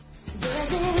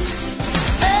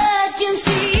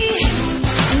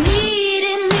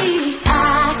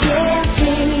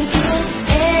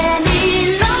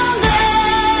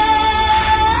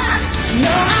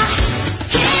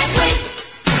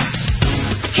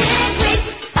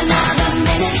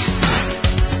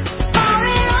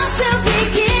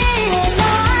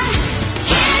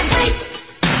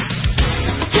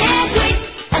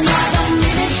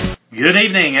Good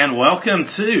evening and welcome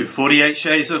to 48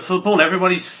 Shades of Football,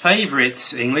 everybody's favourite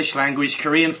English language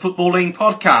Korean footballing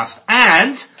podcast.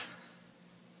 And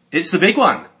it's the big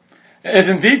one. It is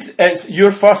indeed. It's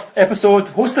your first episode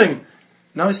hosting.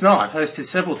 No, it's not. I've hosted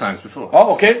several times before.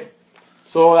 Oh, okay.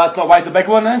 So that's not why it's the big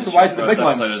one then? So why is it the big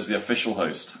one? So as the official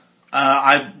host.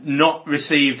 I've not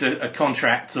received a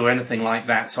contract or anything like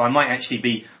that, so I might actually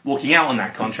be walking out on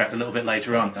that contract a little bit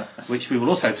later on, which we will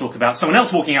also talk about. Someone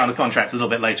else walking out on the contract a little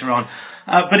bit later on.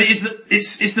 But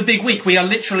it's the big week. We are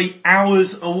literally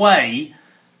hours away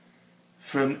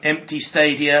from empty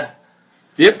stadia.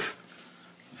 Yep.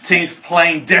 Teams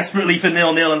playing desperately for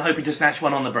 0-0 and hoping to snatch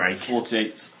one on the break.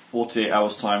 48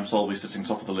 hours time, Seoul will be sitting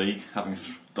top of the league, having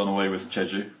done away with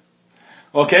Jeju.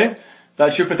 Okay.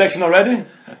 That's your prediction already?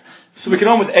 So we can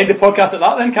almost end the podcast at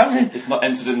that then, can't we? It's not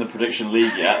entered in the prediction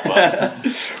league yet, but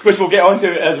which we'll get onto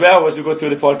as well as we go through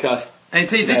the podcast.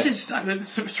 Indeed, this is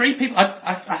three people.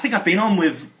 I think I've been on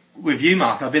with you,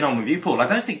 Mark. I've been on with you, Paul. I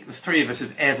don't think the three of us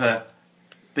have ever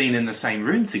been in the same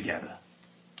room together.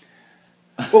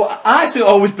 Well, I actually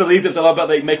always believed it was a little bit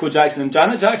like Michael Jackson and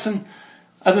Janet Jackson.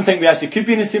 I didn't think we actually could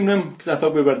be in the same room because I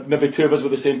thought we were maybe two of us were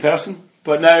the same person.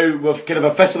 But now we've kind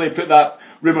of officially put that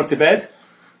rumour to bed.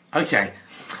 Okay.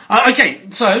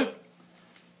 So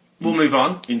we'll move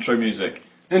on. Intro music.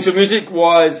 Intro music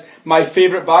was my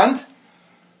favourite band.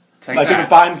 My favourite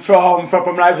band from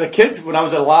when I was a kid, when I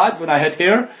was a lad, when I had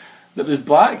hair that was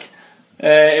black.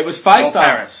 It was Five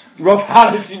Star. Rolf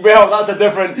Harris. Well, that's a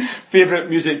different favourite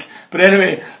music. But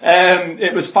anyway,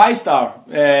 it was Five Star,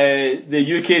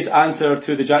 the UK's answer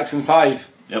to the Jackson 5.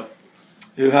 Yep.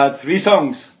 Who had 3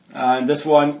 songs. And this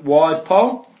one was,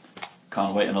 Paul?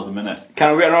 Can't wait another minute.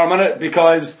 Can't wait another minute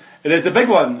because it is the big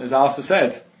one, as Alistair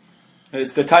said.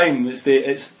 It's the time. It's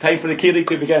time for the K-League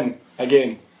to begin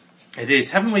again. It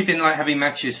is. Haven't we been having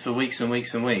matches for weeks and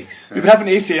weeks and weeks? We've been having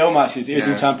ACL matches, the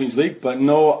Asian Champions League, but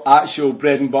no actual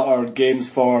bread and butter games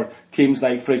for teams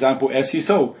like, for example, FC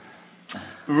Seoul.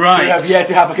 Right. We have yet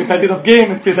to have a competitive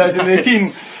game in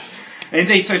 2018.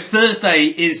 Indeed. So Thursday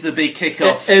is the big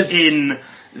kickoff in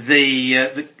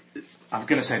the I'm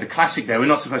going to say the Classic there. We're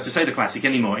not supposed to say the Classic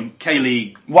anymore. In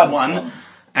K-League 1.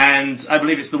 And I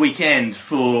believe it's the weekend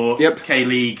for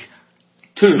K-League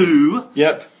 2.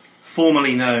 Yep.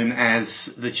 Formerly known as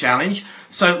the Challenge.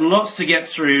 So lots to get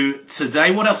through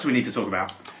today. What else do we need to talk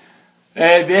about?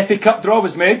 The FA Cup draw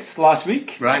was made last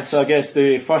week. Right. So I guess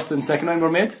the first and second round were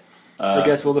made. So I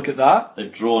guess we'll look at that.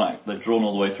 They've drawn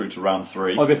all the way through to round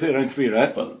 3. I'll go through to round 3,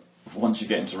 right? But once you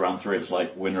get into round 3, it's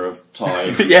like winner of tie.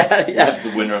 yeah.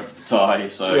 The winner of the tie.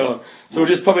 So we'll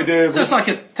just probably do. So it's like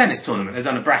a tennis tournament. They've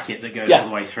done a bracket that goes all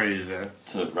the way through to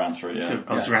round 3.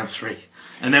 To round 3,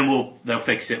 and then they'll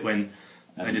fix it when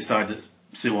they decide that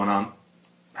Suwon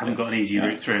haven't got an easy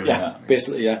route through.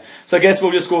 Basically. So I guess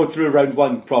we'll just go through round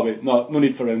 1 probably. No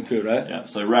need for round 2, right? Yeah.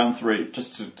 So round 3,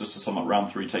 just to sum up,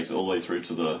 round 3 takes it all the way through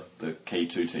to the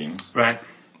K2 teams. Right.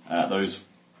 Those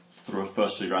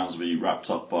first 2 rounds will be wrapped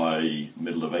up by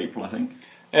middle of April, I think.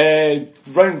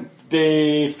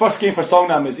 The first game for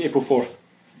Songnam is April 4th.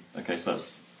 Okay, so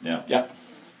that's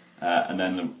and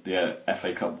then the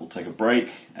FA Cup will take a break,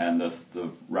 and the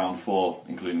round 4,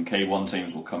 including K1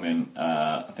 teams, will come in.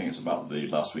 I think it's about the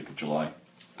last week of July.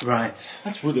 Right.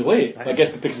 That's really late. I guess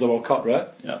because of the World Cup, right?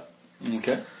 Yeah.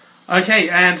 Okay. Okay,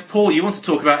 and Paul, you want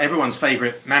to talk about everyone's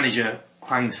favourite manager,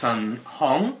 Hwang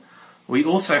Sun-hong. We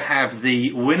also have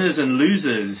the winners and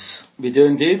losers we do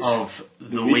indeed of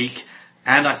the week.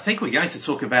 And I think we're going to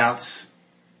talk about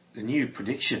the new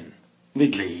prediction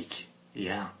league.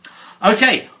 Yeah.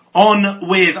 Okay, on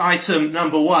with item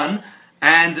number 1.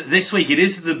 And this week it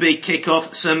is the big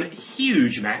kickoff. Some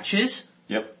huge matches.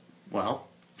 Yep. Well,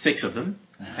 6 of them,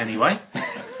 anyway.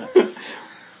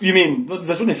 You mean,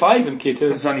 there's only 5 in K2.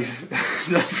 That's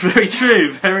very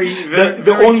true. Very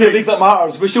the only league that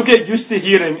matters, which you'll get used to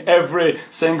hearing every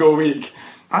single week.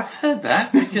 I've heard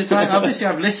that because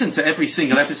I've listened to every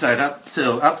single episode up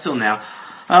till now.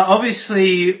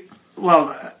 Obviously,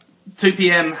 2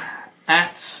 p.m.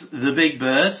 at the Big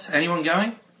Bird. Anyone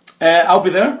going? I'll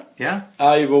be there. Yeah?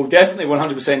 I will definitely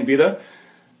 100% be there.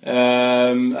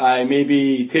 I may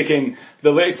be taking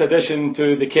the latest addition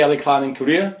to the Kelly clan in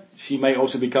Korea. She might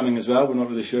also be coming as well. We're not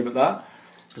really sure about that.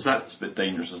 That's a bit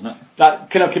dangerous, isn't it? That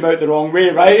kind of came out the wrong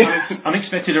way, right?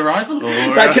 Unexpected arrival?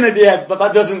 Or, that kind of, but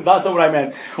that's not what I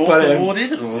meant. Court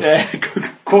awarded?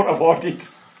 Court awarded.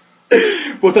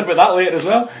 We'll talk about that later as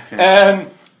well. Okay.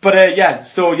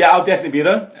 I'll definitely be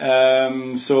there.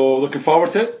 So looking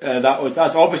forward to it.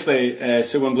 That's obviously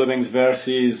Suwon Bloomings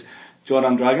versus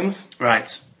Jeonnam Dragons. Right.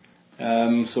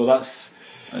 So that's.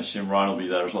 I assume Ryan will be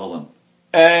there as well then.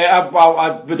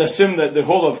 I would assume that the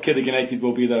whole of Celtic United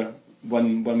will be there.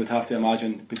 One would have to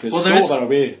imagine, because they're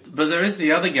away. But there is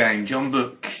the other game, John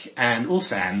Book and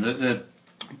Ulsan, the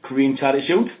Korean Charity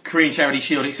Shield. Korean Charity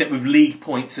Shield, except with league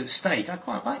points at stake. I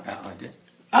quite like that idea.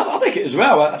 I like it as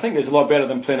well. I think it's a lot better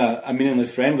than playing a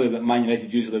meaningless friendly that Man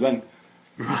United usually win.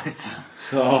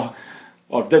 Right.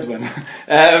 Or did win.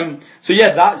 So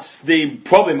yeah, that's the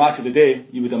probably match of the day,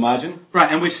 you would imagine.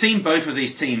 Right, and we've seen both of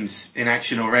these teams in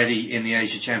action already in the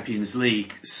Asia Champions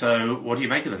League. So what do you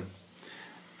make of them?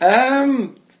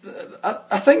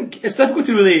 I think it's difficult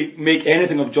to really make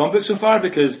anything of John Book so far,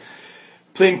 because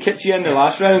playing Kitchee in the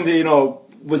last round,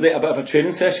 was like a bit of a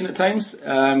training session at times.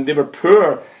 They were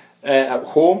poor at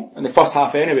home in the first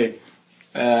half anyway,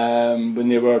 when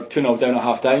they were 2-0 down at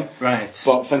half time. Right.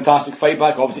 But fantastic fight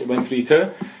back, obviously it went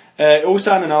 3-2.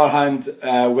 Ulsan, on the other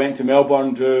hand, went to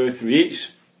Melbourne, drew 3 each.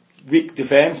 Weak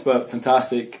defence, but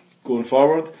fantastic going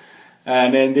forward.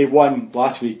 And then they won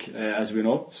last week, as we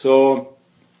know. So,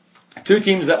 two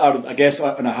teams that are, I guess,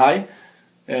 on a high.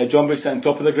 John Book sitting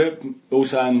top of the group,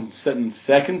 Ulsan sitting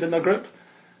second in their group.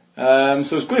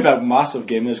 So it's going to be a massive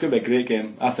game. It's going to be a great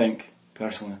game, I think,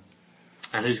 personally.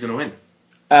 And who's going to win?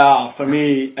 For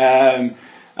me,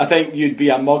 I think you'd be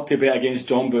a mug to bet against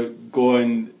John Book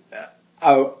going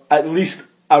at least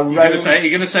a round.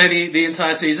 You're going to say the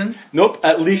entire season? Nope,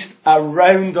 at least a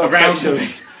round of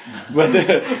fixtures with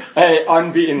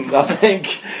unbeaten. I think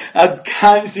I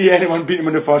can't see anyone beating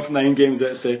them in the first 9 games.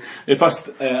 Let's say the first.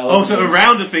 So a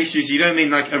round of fixtures. You don't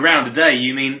mean like a round a day.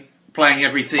 You mean playing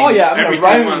every team? Oh yeah, I mean every a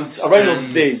round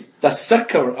of days. The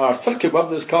circuit,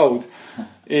 whatever it's called.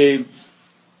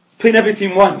 Playing every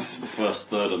team once. The first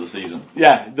third of the season.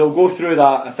 Yeah, they'll go through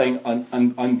that, I think,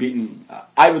 unbeaten.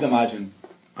 I would imagine.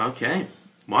 Okay.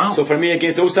 Wow. So for me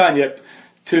against Ulsan, yep,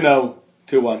 2-0,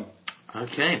 2-1.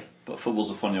 Okay. But football's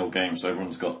a funny old game, so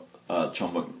everyone's got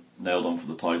John Book nailed on for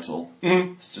the title.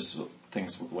 Mm-hmm. It's just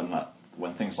things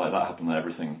when things like that happen,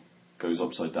 everything goes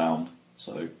upside down.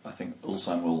 So I think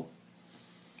Ulsan will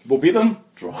beat them.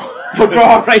 Draw. We'll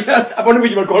draw, right? I wonder where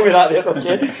you were going with that there,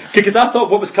 okay? Because I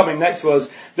thought what was coming next was,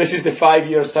 this is the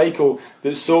 5-year cycle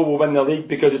that Seoul will win the league,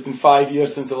 because it's been 5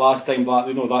 years since the last time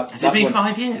that. Has it been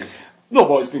 5 years? No,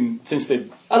 well, it's been since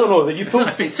I don't know.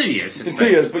 It's been 2 years. It's been 2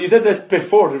 years, but you did this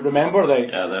before, remember?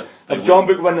 If John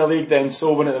Book win the league, then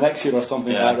Seoul win it the next year or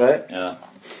something like that, right? Yeah.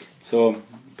 So,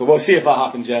 but we'll see if that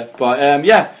happens yet. But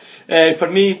for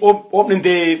me, opening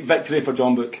day victory for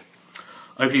John Book.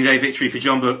 Opening day victory for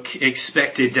John Book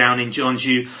expected down in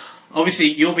Jeonju.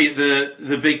 Obviously, you'll be at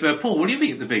the Big Bird. Paul, will you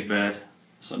be at the Big Bird?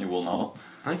 Certainly will not.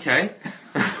 Okay.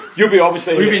 You'll be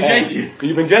obviously. We've been Jeju.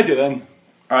 You've been Jeju then.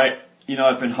 Alright,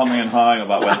 I've been humming and hawing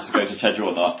about whether to go to Jeju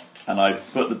or not, and I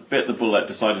bit the bullet,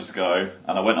 decided to go,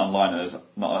 and I went online and there's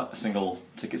not a single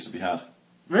ticket to be had.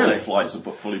 Really? All the flights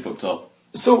are fully booked up.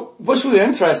 So, what's really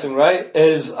interesting, right,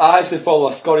 is I actually follow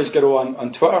a Scottish girl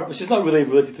on Twitter, which is not really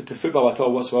related to football at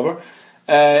all whatsoever.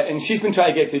 And she's been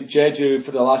trying to get to Jeju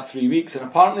for the last 3 weeks, and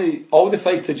apparently all the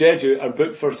flights to Jeju are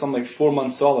booked for some 4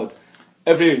 months solid.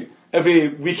 Every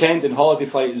weekend and holiday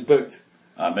flight is booked.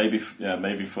 Maybe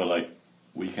for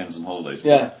weekends and holidays.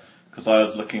 Yeah. Because I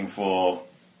was looking for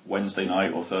Wednesday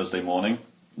night or Thursday morning.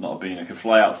 I could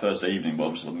fly out Thursday evening, but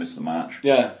obviously I've missed the match.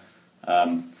 Yeah.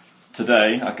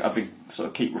 Today, I've been sort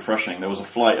of keep refreshing. There was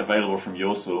a flight available from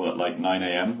Yosu at 9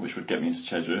 a.m, which would get me into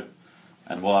Jeju.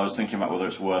 And while I was thinking about whether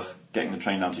it's worth getting the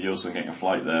train down to Yosu and getting a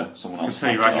flight there, someone else. I'll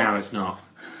tell you right now, it's not.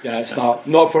 Yeah, it's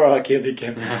not for our K-League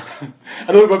game.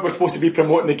 I know we're supposed to be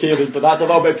promoting the K-League, but that's a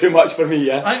little bit too much for me.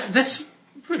 Yeah. That's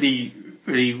really,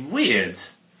 really weird.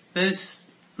 There's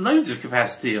loads of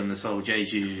capacity on this old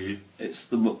Jeju. It's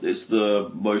the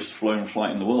most flown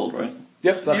flight in the world, right?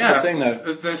 Yes, that's what I'm saying now.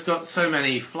 There's got so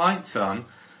many flights on,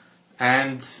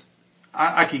 and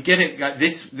I could get it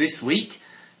this week.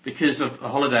 Because of a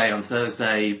holiday on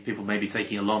Thursday, people may be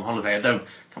taking a long holiday.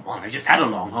 Come on, I just had a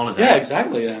long holiday. Yeah,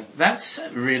 exactly, yeah. That's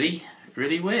really,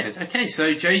 really weird. Okay, so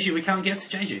Jeju, we can't get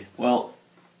to Jeju. Well,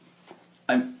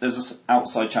 there's this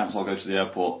outside chance I'll go to the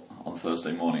airport on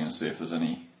Thursday morning and see if there's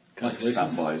any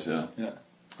standbys, yeah.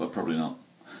 But probably not.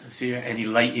 See any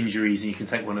late injuries and you can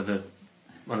take one of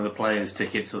the players'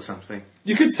 tickets or something.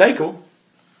 You could cycle.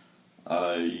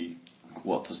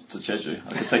 To Jeju?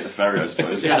 I could take the ferry, I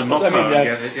suppose.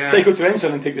 Cycle to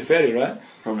Incheon and take the ferry, right?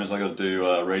 Problem is I got to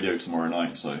do radio tomorrow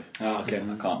night, so okay.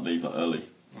 I can't leave that early.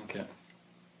 Okay.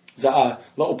 Is that a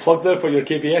little plug there for your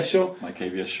KBS show? My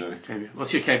KBS show.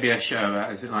 What's your KBS show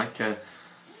about? Is it like...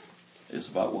 It's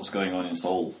about what's going on in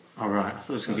Seoul. Oh, right. I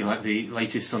thought it was going to be like the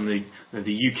latest on the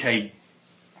UK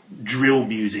drill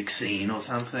music scene or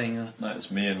something. No,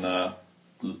 it's me and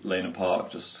Lena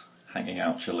Park just hanging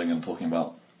out, chilling, and talking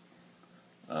about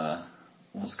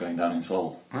what's going down in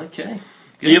Seoul. Okay.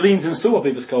 Aliens in Seoul, I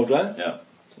believe it's called, right? Yeah.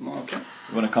 Okay.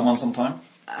 You want to come on sometime?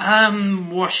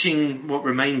 Washing what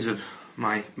remains of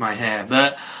my hair,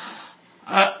 but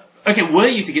okay. Were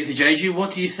you to get to Jeju,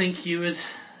 what do you think you would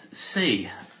see?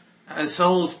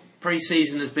 Seoul's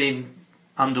pre-season has been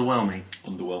underwhelming.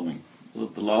 Underwhelming.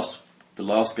 The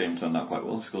last game turned out quite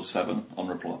well. He scored 7 on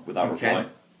reply without reply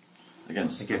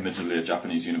against admittedly a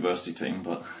Japanese university team,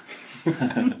 but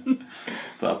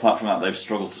but apart from that, they've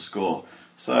struggled to score.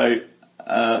 So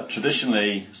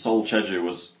traditionally, Seoul Jeju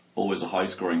was always a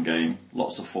high-scoring game,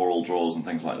 lots of 4-4 draws and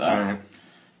things like that. Right.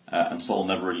 And Seoul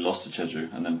never really lost to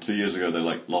Jeju. And then 2 years ago, they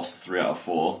lost 3 out of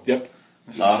 4. Yep.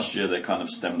 Last year, they kind of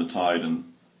stemmed the tide, and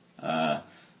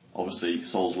obviously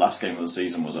Seoul's last game of the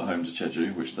season was at home to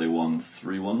Jeju, which they won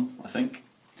 3-1, I think.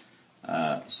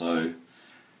 So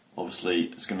obviously,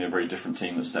 it's going to be a very different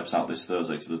team that steps out this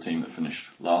Thursday to the team that finished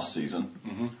last season.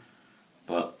 Mm-hmm.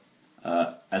 But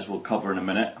as we'll cover in a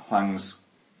minute, Hwang's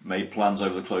made plans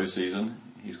over the closed season.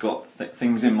 He's got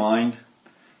things in mind.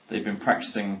 They've been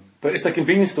practicing. But it's a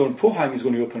convenience store in Pohang is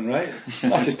going to open, right?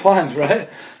 That's his plans, right?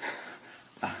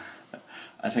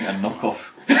 I think a knockoff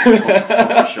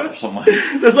shop somewhere.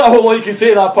 There's not a whole lot you can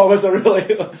say that, Paul, is there really?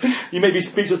 You may be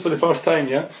speechless for the first time,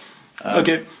 yeah?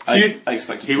 Okay. I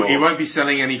expect he won't be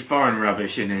selling any foreign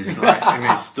rubbish in his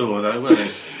store, though, will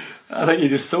he? I think you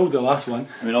just sold the last one.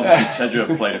 I mean, obviously, Jeju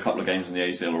have played a couple of games in the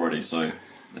ACL already, so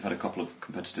they've had a couple of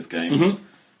competitive games. Mm-hmm.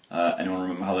 Anyone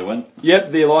remember how they went?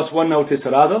 Yep, they lost 1-0 to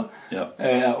Sarasa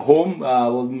at home.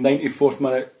 94th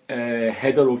minute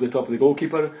header over the top of the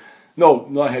goalkeeper. No,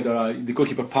 not a header. The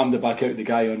goalkeeper palmed it back out at the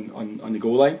guy on the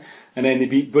goal line. And then they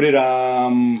beat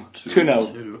Buriram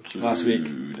 2-0 last week.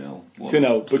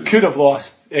 2-0. But could have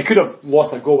lost. It could have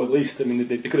lost a goal at least. I mean,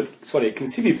 they could have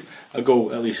conceded a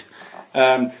goal at least.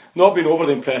 Not been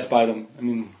overly impressed by them. I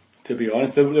mean, to be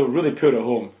honest, they were really poor at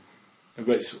home,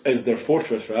 which is their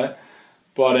fortress, right?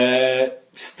 But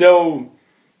still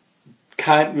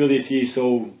can't really see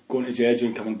Seoul going to Jeju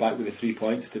and coming back with the 3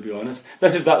 points, to be honest.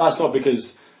 That's not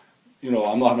because,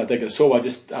 I'm not having a dig at Seoul. I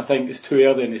think it's too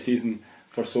early in the season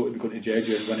for Seoul to be going to Jeju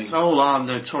and winning. Seoul are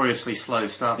notoriously slow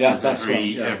starters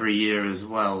every year as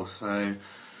well, so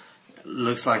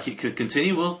looks like it could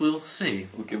continue. We'll see.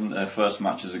 Well, given their first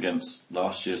matches against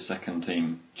last year's second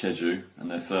team, Jeju, and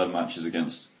their third matches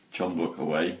against Jeonbuk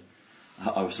away,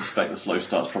 I would suspect the slow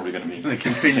start's probably going to be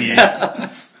continue.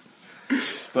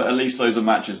 But at least those are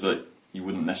matches that you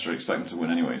wouldn't necessarily expect them to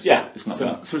win anyway. So it's not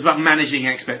so it's about managing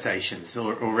expectations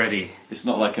already. It's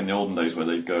not like in the olden days where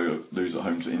they'd go lose at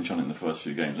home to Incheon in the first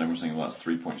few games. Everyone's thinking, well, that's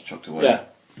 3 points chucked away. Yeah.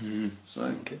 Mm-hmm. So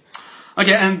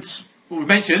okay, and we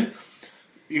mentioned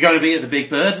you're going to be at the Big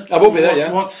Bird. I will be there,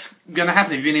 yeah. What's going to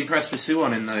happen? Have you been impressed with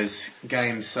Suwon in those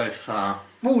games so far?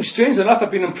 Well, strangely enough,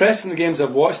 I've been impressed in the games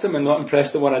I've watched them and not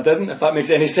impressed the one I didn't, if that makes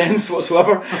any sense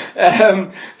whatsoever.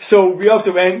 So we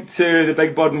also went to the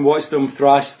Big Bird and watched them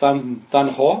thrash Than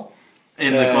Ho.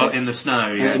 In the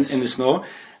snow, yes. In the snow.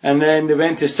 And then they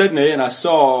went to Sydney and I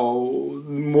saw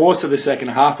most of the second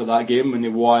half of that game when they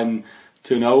won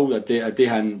 2-0 at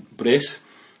Daehan Brace.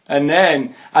 And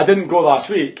then I didn't go last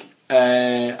week.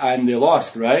 And they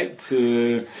lost, right?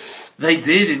 To they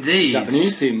did indeed.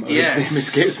 Japanese team. Yes. His name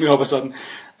escapes me all of a sudden.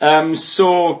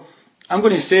 So I'm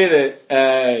going to say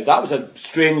that that was a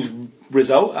strange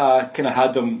result. I kind of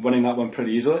had them winning that one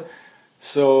pretty easily.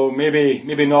 So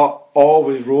maybe not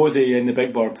always rosy in the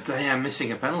Big Bird. They are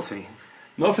missing a penalty.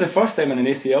 Not for the first time in an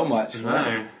ACL match.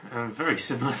 No, a very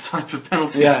similar type of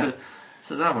penalty to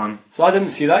that one. So I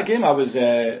didn't see that game. I was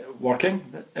working.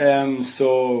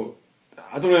 So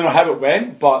I don't really know how it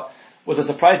went, but it was a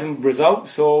surprising result.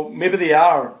 So maybe they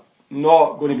are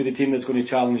not going to be the team that's going to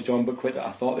challenge Jeonbuk quite that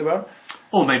I thought they were.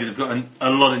 Or maybe they've got a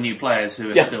lot of new players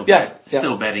who are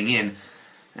still bedding in,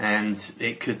 and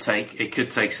it could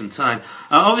take some time.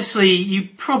 Obviously, you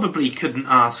probably couldn't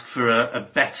ask for a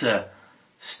better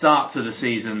start to the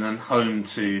season than home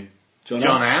to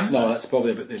Jeonnam. No, that's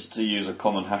probably a bit. To use a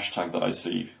common hashtag that I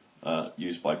see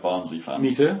used by Barnsley fans.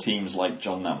 Me too. Teams like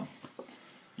Jeonnam.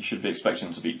 You should be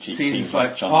expecting to beat teams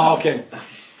like Jeonnam. Oh, okay.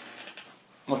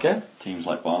 Okay. Teams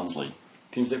like Barnsley.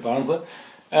 Teams like Barnsley.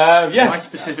 Yeah. Why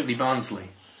specifically Barnsley?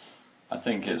 I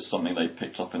think it's something they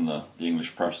picked up in the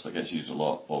English press that gets used a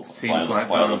lot by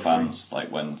other fans.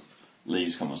 Like when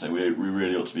Leeds come and say, we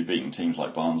really ought to be beating teams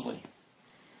like Barnsley.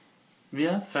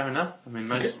 Yeah, fair enough. I mean,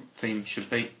 most teams should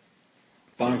beat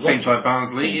Barnsley. Teams like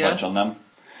Barnsley, like Jeonnam.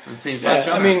 And teams like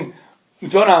Jeonnam. I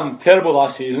mean, Jeonnam, terrible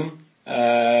last season.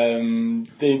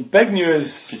 The big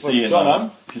news for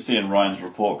Jeonnam. You see in Ryan's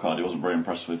report card, he wasn't very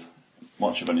impressed with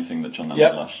much of anything that Jeonnam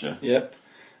did last year. Yep.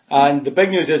 And the big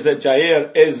news is that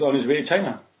Jair is on his way to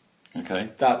China.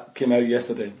 Okay. That came out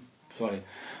yesterday. Sorry.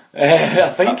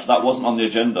 I think. That wasn't on the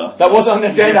agenda. That wasn't on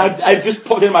the agenda. I just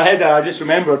popped it in my head and I just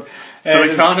remembered. So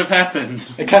it can't have happened.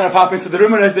 It can't have happened. So the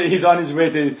rumour is that he's on his way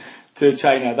to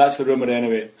China. That's the rumour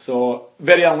anyway. So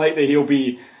very unlikely he'll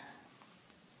be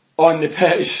on the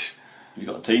pitch. You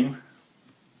got a team?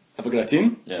 Have I got a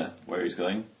team? Yeah. Where he's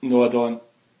going? No, I don't.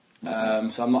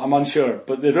 So I'm unsure.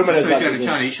 But the rumour is that he's going to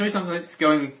China. Are you sure he's something that's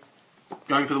going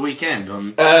for the weekend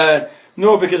on?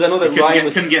 No, because I know that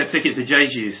Ryan couldn't get a ticket to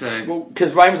Jeju, so... Well,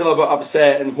 because Ryan was a little bit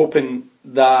upset and hoping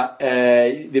that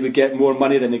they would get more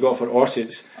money than they got for Orsic.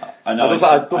 I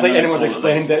don't think anyone's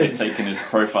explained it. They've taken his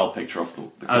profile picture off the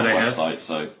website,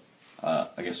 so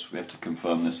I guess we have to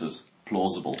confirm this as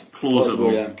plausible.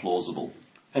 Plausible.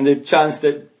 And the chance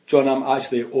that John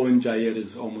actually owned Jair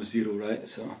is almost zero, right?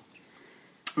 So...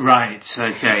 Right,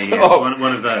 okay, yeah.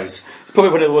 one of those. It's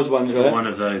probably one of those ones, right? One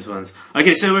of those ones.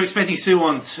 Okay, so we're expecting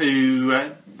Suwon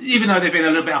to, even though they've been a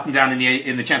little bit up and down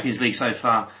in the Champions League so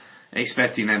far,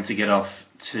 expecting them to get off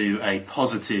to a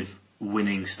positive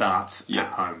winning start at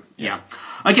home. Yeah.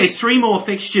 Okay, 3 more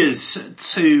fixtures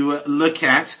to look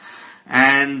at,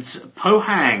 and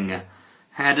Pohang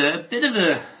had a bit of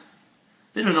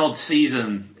an odd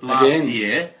season last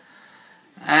year.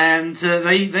 And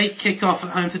they kick off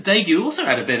at home to Daegu. Also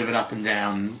had a bit of an up and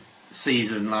down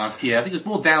season last year. I think it was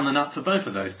more down than up for both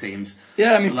of those teams.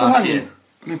 Yeah, last year.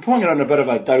 Pohang are on a bit of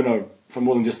a downer for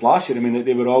more than just last year.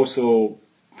 They were also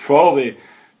probably.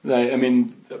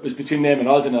 It was between them and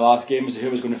us in the last game as to who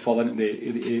was going to fall into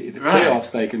the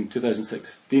playoffs, like in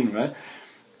 2016, right?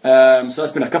 So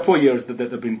that's been a couple of years that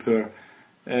they've been poor.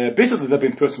 Basically, they've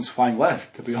been poor since Hwang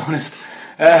left, to be honest.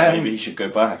 Maybe he should go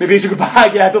back.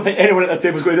 Yeah, I don't think anyone at this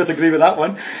table is going to disagree with that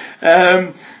one.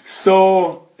 I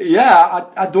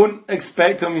don't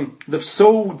expect them. They've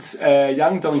sold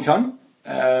Yang Dong-chun.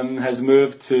 Has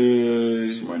moved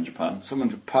to somewhere in Japan.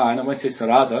 I might say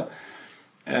Sarasa,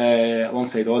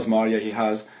 alongside Osmar. Yeah, he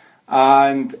has.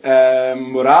 And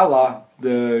Murala,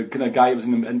 the kind of guy who was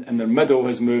in the middle,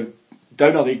 has moved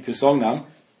down a league to Songnam.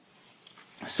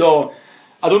 So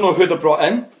I don't know who they brought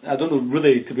in. I don't know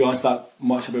really, to be honest, that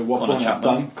much about what Pohang have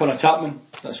done. Connor Chapman,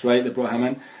 that's right, they brought him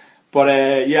in. But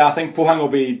I think Pohang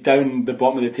will be down the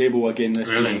bottom of the table again this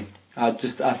season. I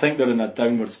think they're in a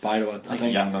downward spiral. I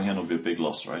think Yang Dong-hyun will be a big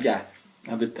loss, right? Yeah,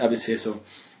 I would say so.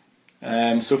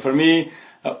 So for me,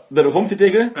 they're at home to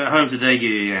Daegu. At home to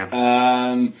Daegu, yeah.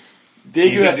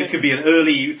 Daegu. This could be an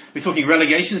early. We're talking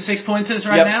relegation 6-pointers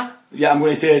now. Yeah, I'm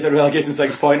going to say it's a relegation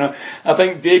 6-pointer. I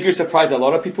think Daegu surprised a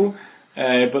lot of people.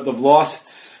 But they've lost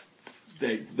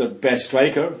their best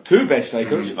striker, 2 best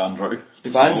strikers.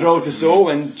 Evandro to Seoul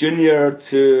and Junior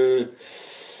to,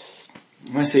 I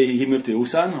might say he moved to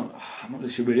Ulsan. I'm not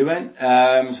really sure where he went.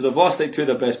 So they've lost 2 of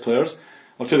their best players,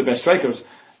 or 2 of the best strikers.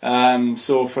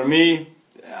 So for me,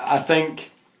 I think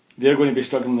they're going to be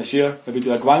struggling this year. Maybe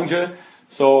to a Gwangju.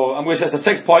 So I'm going to say it's a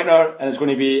 6-pointer and it's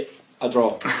going to be a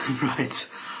draw. Right.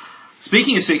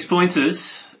 Speaking of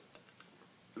 6-pointers,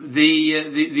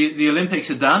 the Olympics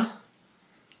are done.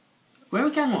 Where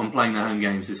are Gangwon playing their home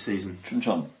games this season?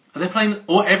 Chuncheon. Are they playing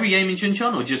every game in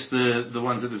Chuncheon, or just the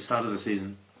ones at the start of the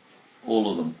season?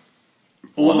 All of them.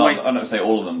 I don't say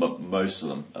all of them, but most of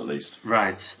them at least.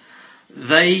 Right.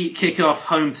 They kick off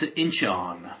home to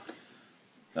Incheon.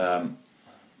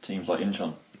 Teams like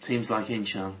Incheon. Teams like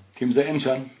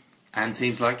Incheon. And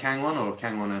teams like Gangwon, or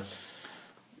Gangwon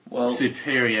are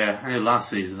superior. I know last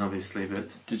season, obviously, but...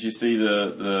 Did you see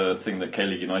the thing that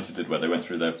K-League United did where they went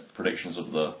through their predictions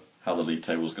of how the league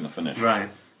table was going to finish? Right.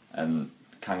 And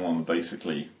Gangwon were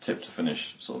basically tipped to finish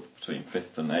sort of between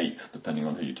 5th and 8th, depending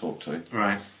on who you talk to.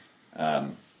 Right.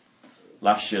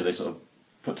 Last year they sort of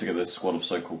put together this squad of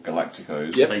so-called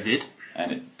Galacticos. Yep, they did.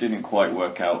 And it didn't quite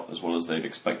work out as well as they'd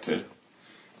expected.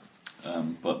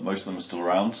 But most of them are still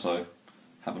around, so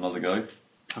have another go.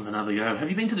 Have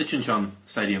you been to the Chuncheon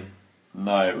Stadium?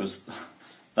 No,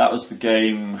 that was the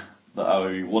game that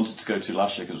I wanted to go to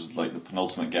last year because it was like the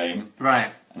penultimate game.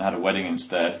 Right. And I had a wedding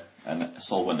instead, and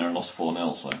Seoul went there and lost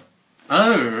 4-0, so...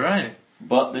 Oh, right.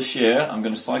 But this year, I'm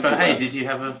going to cycle But there. hey, did you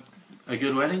have a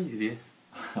good wedding? Did you?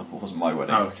 It wasn't my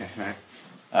wedding. Oh, okay, right.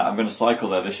 I'm going to cycle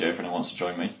there this year if anyone wants to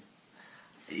join me.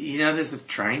 You know there's a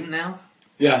train now?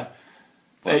 Yeah.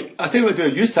 Hey, I think we'll do.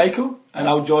 You cycle, and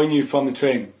I'll join you from the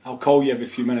train. I'll call you every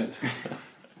few minutes.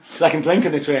 Because I can drink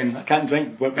on the train. I can't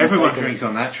drink. Everyone drinks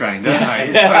on that train, don't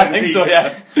they? Yeah, I think so,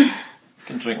 yeah. You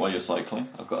can drink while you're cycling.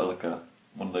 I've got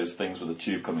one of those things with a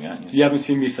tube coming out. You haven't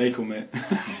seen me cycle, mate.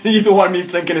 You don't want me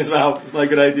drinking as well. It's not a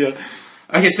good idea.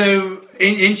 Okay, so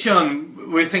in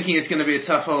Incheon, we're thinking it's going to be a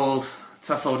tough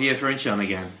old year for Incheon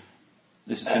again.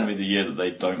 This is going to be the year that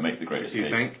they don't make the Great Escape. You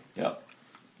think? Yeah.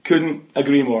 Couldn't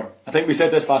agree more. I think we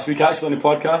said this last week actually on the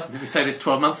podcast. We said this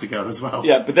 12 months ago as well.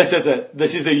 Yeah, but this is it.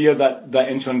 This is the year that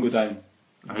Incheon go down.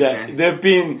 Okay. They've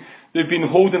been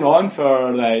holding on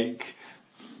for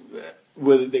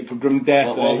for grim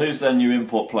death. Well, who's their new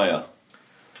import player?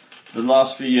 The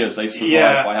last few years they've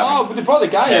survived by having but they brought the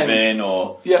guy Kevin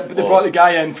or they brought the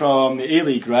guy in from the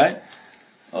A-League, right?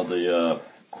 Or the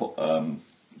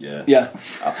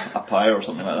Apaya or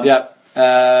something like that.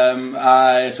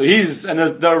 Yeah. So he's, and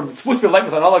they're supposed to be linked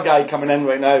with another guy coming in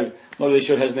right now. Not really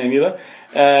sure his name either.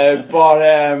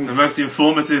 The most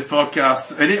informative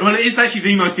podcast. It is actually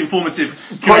the most informative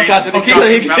podcast about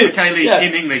the K-League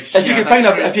in English. If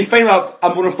you find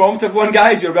a more informative one,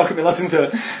 guys, you're welcome to listen to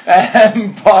it.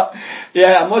 But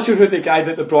yeah, I'm not sure who the guy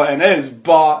that they brought in is,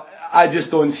 but I just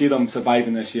don't see them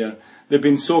surviving this year. They've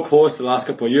been so close the last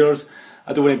couple of years.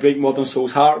 I don't want to break Modern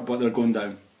Soul's heart, but they're going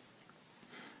down.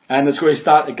 And it's going to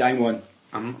start at game 1.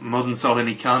 Modern Soul, and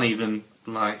he can't even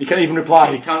he can't even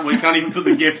reply. We can't even put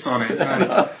the gifs on it.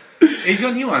 No. He's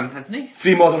got a new one, hasn't he?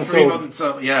 3 Modern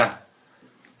Soul, yeah.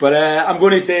 But I'm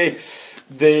going to say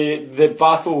the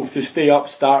battle to stay up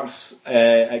starts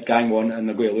at game 1, and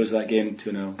they're going to lose that game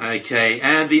 2-0. Okay,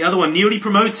 and the other one, newly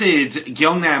promoted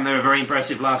Gyeongnam. They were very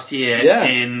impressive last year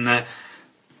in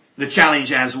the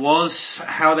challenge as was.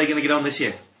 How are they going to get on this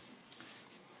year?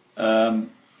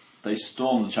 They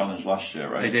stormed the challenge last year,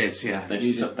 right? They did, yeah.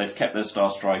 They've kept their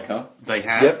star striker. They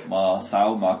have.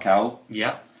 Marcao.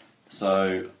 Yeah.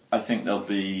 So I think they'll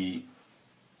be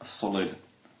a solid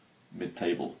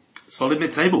mid-table. Solid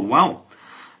mid-table, wow.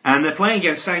 And they're playing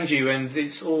against Sangju, and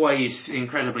it's always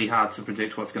incredibly hard to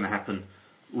predict what's going to happen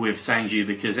with Sangju,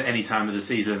 because at any time of the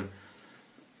season,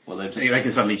 they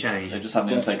can suddenly change. They just had an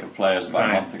intake of players about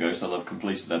a month ago, so they've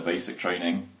completed their basic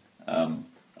training.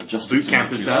 Adjusted boot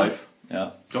camp is done.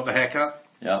 Yeah. Got the haircut.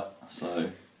 Yeah. So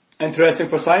interesting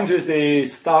for Sangju is they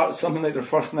start something like their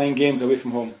first 9 games away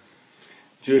from home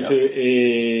due to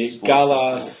a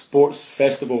sports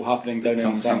festival happening down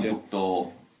in Sangju.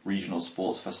 Samguk-do Regional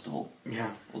Sports Festival.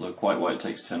 Yeah. Although quite why it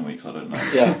takes 10 weeks, I don't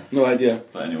know. Yeah, no idea.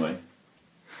 But anyway,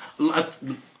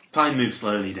 time moves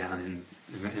slowly down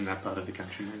in that part of the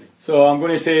country, really. So I'm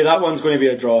going to say that one's going to be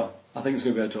a draw. I think it's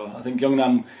going to be a draw. I think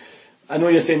Gyeongnam. I know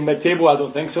you're saying mid-table. I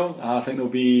don't think so. I think they'll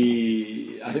do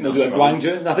a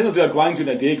Gwangju. I think they'll do a Gwangju and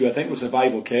a Daegu. I think they'll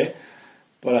survive okay,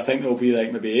 but I think they'll be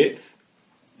like maybe 8th.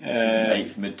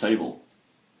 Isn't 8th mid-table?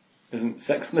 Isn't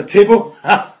 6th mid-table?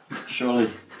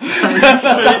 Surely.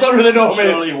 I don't really know.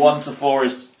 Surely 1 to 4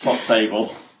 is top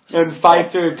table. And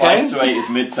 5 to 10. 5 to 8 is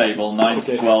mid-table. 9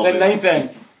 to 12. Then 9th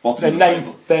then. Bottom then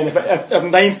 9th. Then if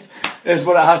 9th is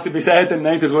what it has to be said, then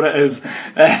 9th is what it is.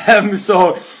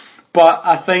 But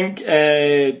I think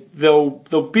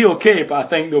they'll be okay, but I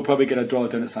think they'll probably get a draw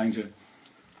down at Sangju.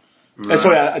 Right.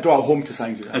 Sorry, a draw at home to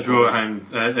Sangju. A draw at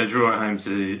home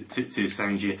to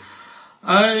Sangju.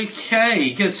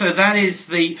 Okay, good. So that is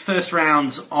the first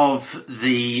round of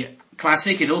the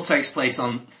Classic. It all takes place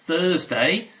on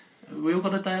Thursday. We all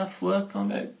got a day off work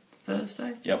on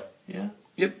Thursday? Yep. Yeah?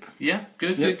 Yep. Yeah?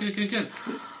 Good.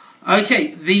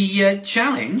 Okay, the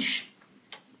challenge.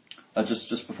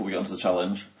 Just before we get onto the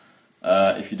challenge,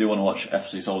 if you do want to watch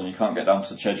FC Seoul and you can't get down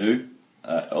to Jeju,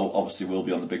 obviously we'll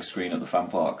be on the big screen at the fan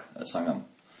park at Sangam.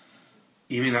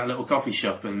 You mean that little coffee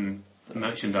shop and the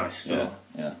merchandise store?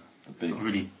 Yeah. It's not a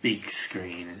really big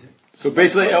screen, is it? So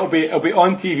basically it'll be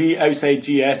on TV outside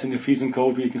GS in the freezing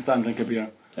cold where you can stand and drink a beer.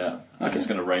 Yeah. Okay. It's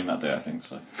going to rain that day, I think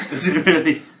so. Is it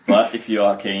really? But if you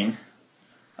are keen,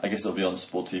 I guess it'll be on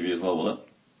Sport TV as well, will it?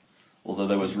 Although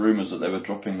there was rumours that they were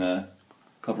dropping their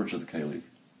coverage of the K-League.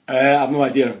 I have no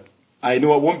idea. I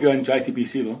know it won't be on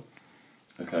JTBC though.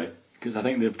 Okay. Because I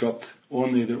think they've dropped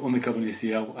they're only covering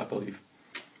ACL, I believe.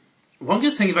 One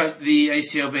good thing about the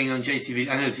ACL being on JTBC,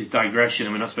 I know this is digression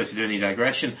and we're not supposed to do any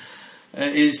digression,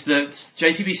 is that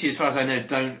JTBC, as far as I know,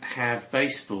 don't have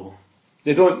baseball.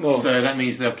 They don't know. So that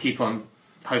means they'll keep on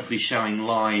hopefully showing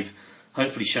live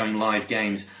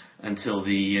games until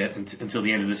the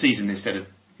end of the season instead of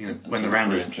when the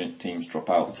rounders teams drop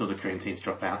out. Until the Korean teams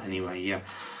drop out anyway, yeah.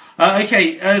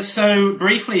 Okay, so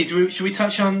briefly, should we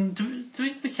touch on? Do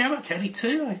we care about Kelly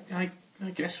too? I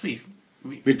guess we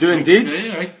do indeed.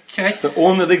 Okay, it's the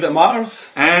only league that matters.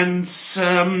 And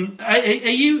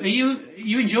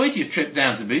you enjoyed your trip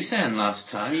down to Busan last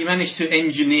time? You managed to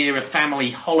engineer a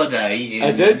family holiday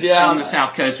I did, yeah, on the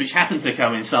south coast, which happened to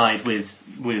coincide with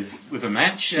a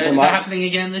match. Is that happening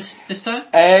again this time?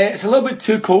 It's a little bit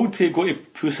too cold to go to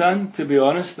Busan, to be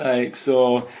honest.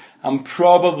 So I'm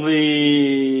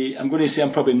probably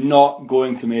not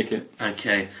going to make it.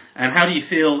 Okay. And how do you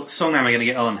feel Songnam are going to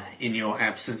get on in your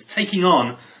absence, taking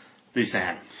on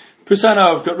Busan? Busan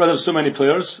have got rid of so many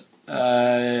players.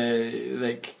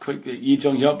 Quickly, Lee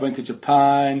Jung-hyuk went to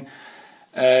Japan.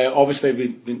 Obviously,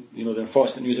 the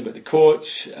unfortunate news about the coach.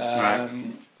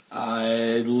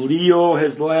 Right. Leo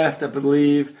has left, I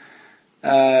believe.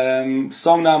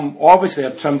 Songnam obviously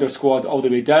have trimmed their squad all the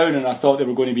way down, and I thought they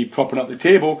were going to be propping up the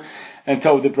table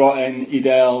until they brought in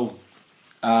Idel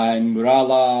and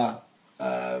Murala.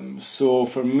 So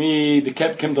for me, they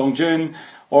kept Kim Dong-jun.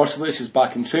 Orsulis is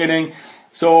back in training.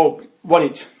 So, one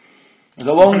each. There's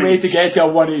a long way to get to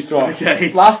a one each draw.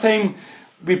 Okay. Last time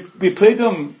we played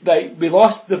them, we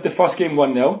lost the first game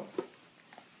 1-0.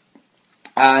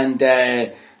 And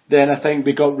then I think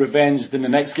we got revenge. Then the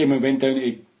next game we went down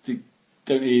to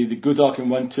the Gudok and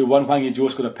 1-2. Hwang Hee-jo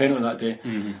scored a penalty that day.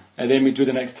 Mm-hmm. And then we drew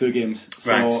the next two games.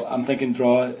 So right. I'm thinking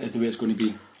draw is the way it's going to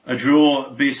be. A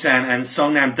draw, Busan and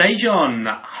Songnam. Daejeon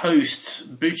hosts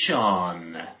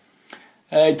Bucheon.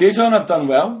 Daejeon have done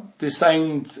well. They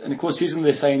signed, in the close season,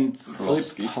 they signed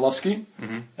Halovsky,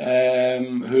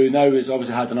 who now has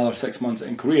obviously had another 6 months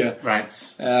in Korea. Right.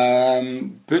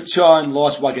 Bucheon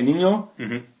lost Waganinho.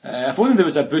 If only there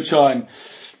was a Bucheon,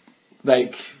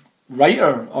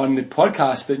 writer on the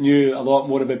podcast that knew a lot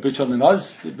more about Bucheon than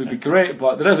us, it would be great,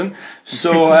 but there isn't.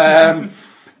 So,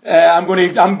 I'm going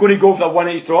to go for that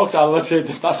 1-8 draw,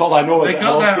 because that's all I know. They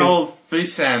got that old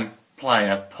Busan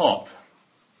player, Pop.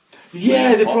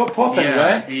 Yeah, they brought Pop in,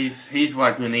 right? He's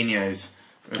Wagner-Nino's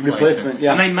replacement.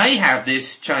 Yeah. And they may have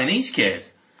this Chinese kid.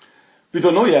 We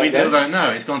don't know yet. We still don't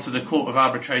know. It's gone to the Court of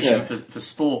Arbitration for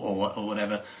Sport or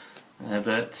whatever.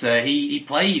 But he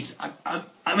played.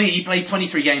 He played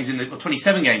 23 games or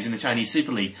 27 games in the Chinese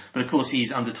Super League. But of course,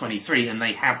 he's under 23, and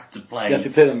they have to play. You have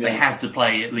to play them. They have to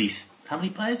play at least how many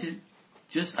players?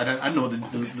 I don't know what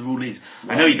the rule is.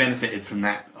 Right. I know he benefited from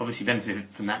that. Obviously, benefited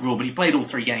from that rule. But he played all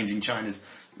 3 games in China's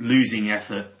losing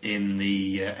effort in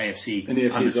the AFC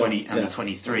under 20 under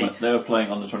 23. Well, they were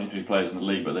playing under 23 players in the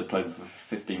league, but they played for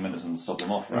 15 minutes and subbed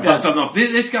them off. Right? Yeah, subbed off.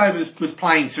 This guy was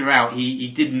playing throughout.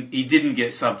 He didn't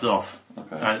get subbed off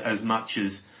as much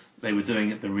as they were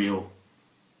doing at the Real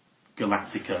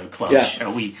Galactico club,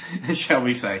 shall we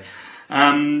say?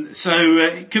 So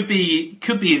it could be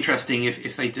interesting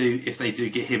if they do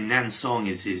get him. Nan Song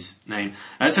is his name.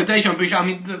 So Daejeon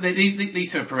Bucheon.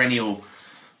 These are perennial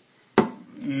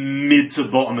mid to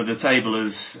bottom of the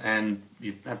tablers, and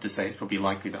you have to say it's probably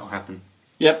likely that'll happen.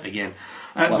 Yep. Again.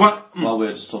 While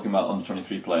we're just talking about under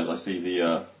 23 players, I see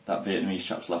that Vietnamese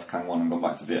chap's left Kangwon and gone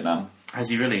back to Vietnam. Has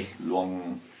he really?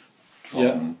 Long.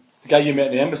 Yeah. The guy you met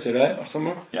in the embassy, right, or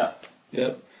somewhere? Yeah.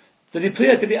 Yeah. Did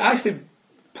he actually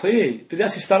play? Did he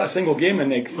actually start a single game in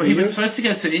the? Well, he was supposed to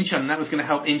go to Incheon, and that was going to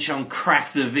help Incheon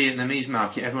crack the Vietnamese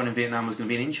market. Everyone in Vietnam was going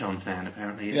to be an Incheon fan,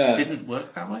 apparently. It didn't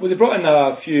work that way. Well, they brought in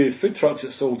a few food trucks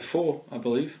that sold pho, I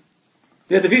believe.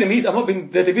 They had the Vietnamese.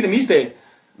 They had the Vietnamese day.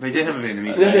 They did have a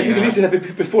Vietnamese day. They had the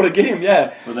Vietnamese day before the game,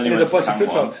 yeah. But then he went to bunch of food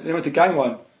trucks. They went to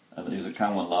Gangwon. And he was at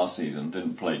Gangwon last season.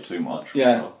 Didn't play too much.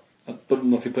 Yeah. I don't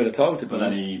know if he played at all. But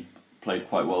then he played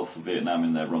quite well for Vietnam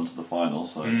in their run to the final.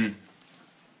 So.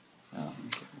 Yeah.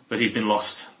 But he's been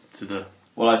lost to the...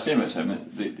 Well, I assume it's him.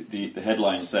 The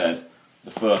headline said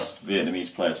the first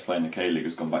Vietnamese player to play in the K-League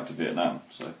has gone back to Vietnam.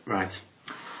 So. Right.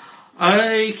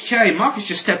 Okay, Marcus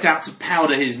just stepped out to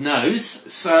powder his nose.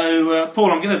 So,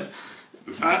 Paul, I'm going to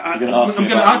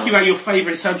ask you about your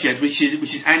favourite subject, which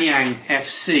is Anyang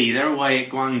FC. They're away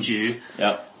at Gwangju.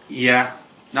 Yeah. Yeah.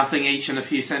 Nothing each and a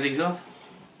few sendings off?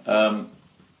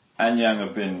 Anyang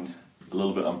have been a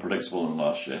little bit unpredictable in the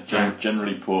last year.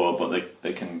 Generally poor, but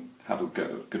they can have a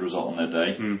good result on their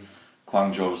day.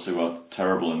 Gwangju obviously were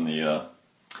terrible in the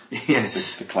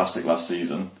classic last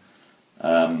season.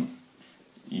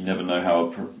 You never know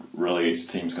how a relegated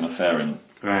team's going to fare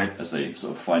as they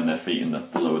sort of find their feet in the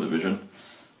lower division.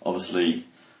 Obviously,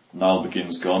 Niall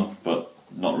Begin's gone, but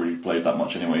not really played that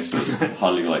much anyway, so it's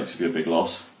highly likely to be a big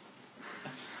loss.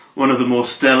 One of the more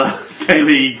stellar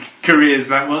K-League careers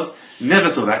that was. Never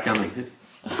saw that coming.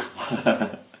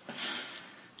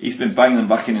 He's been banging them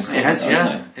back in his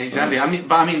Scotland. He has, exactly. So,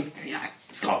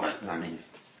 Scotland.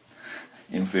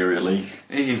 Inferior league.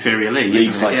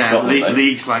 Leagues like Scotland.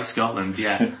 Leagues like Scotland.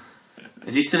 Yeah.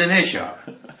 Is he still in earshot?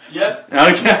 Yep.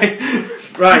 Okay.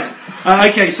 Right.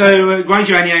 Okay. So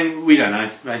Gwangju Anyang, we don't know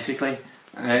basically.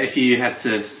 If you had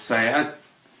to say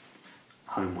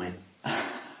home win.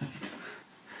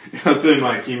 I was doing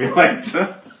my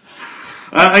accumulator.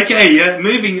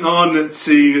 Moving on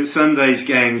to Sunday's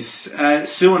games.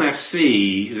 Suwon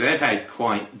FC, they've had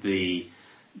quite the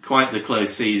quite the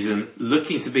close season,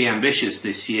 looking to be ambitious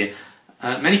this year.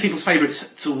 Many people's favourites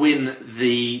to win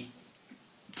the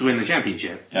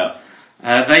championship. Yeah.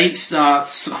 They start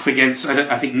off against,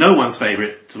 I think, no one's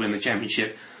favourite to win the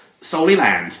championship, Solly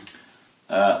Land.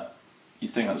 You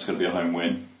think that's going to be a home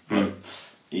win?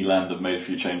 Eland have made a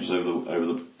few changes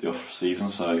over the off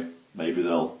season, so maybe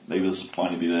they'll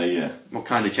finally be there. Yeah. What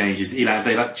kind of changes? Eland,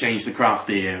 they like change the craft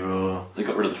beer, or they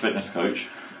got rid of the fitness coach.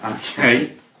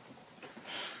 Okay.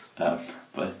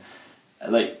 But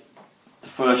like the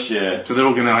first year, so they're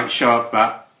all going to show up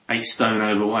about 8 stone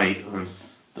overweight.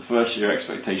 The first year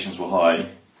expectations were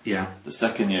high. Yeah. The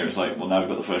second year it's like, well, now we've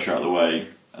got the first year out of the way,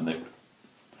 and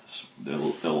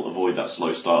they'll avoid that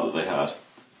slow start that they had,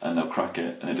 and they'll crack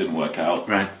it, and it didn't work out.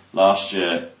 Right. Last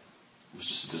year it was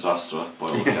just a disaster by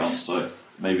all accounts. So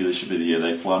maybe this should be the year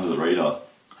they fly under the radar.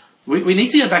 We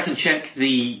need to go back and check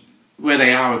where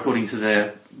they are according to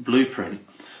their blueprint.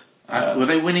 Were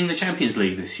they winning the Champions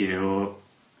League this year, or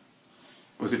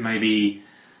was it maybe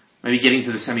getting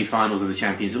to the semi-finals of the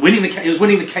Champions League? It was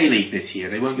winning the K-League this year.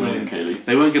 They weren't going to win K-League.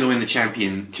 They weren't going to win the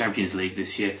Champions League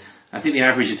this year. I think the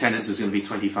average attendance was going to be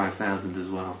 25,000 as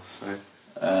well. So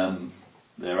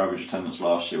their average attendance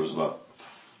last year was about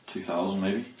 2,000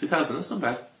 maybe. 2,000, that's not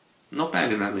bad. Not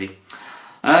bad in that league.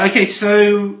 Okay,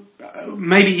 so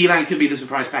maybe Eland could be the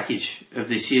surprise package of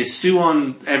this year.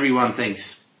 Suwon, everyone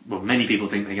thinks, well, many people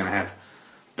think they're going to have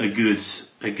a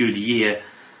good year.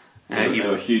 They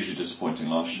were hugely disappointing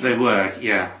last year. They were,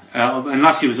 yeah. And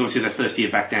last year was obviously their first year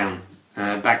back down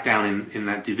in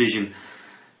that division.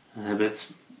 But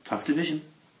tough division.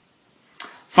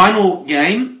 Final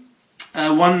game.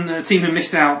 One team who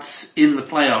missed out in the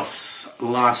playoffs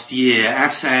last year.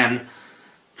 Asan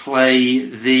play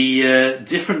the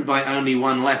different by only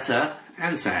one letter,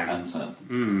 Ansan.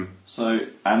 So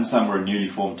Ansan were a newly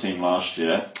formed team last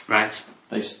year. Right.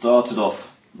 They started off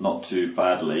not too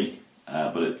badly,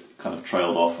 but it kind of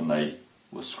trailed off and they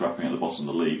were scrapping at the bottom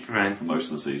of the league for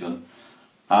most of the season.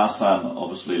 Asan,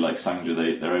 obviously, like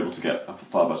Sangju, they're able to get a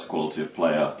far better quality of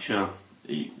player. Sure.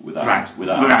 Without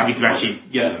having to actually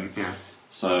get them. Yeah.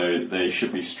 So they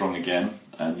should be strong again,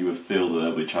 and you would feel that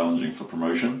they'll be challenging for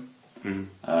promotion.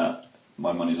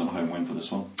 My money's on a home win for this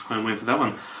one. Home win for that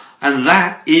one. And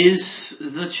that is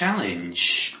the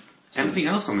challenge. Anything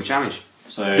else on the challenge?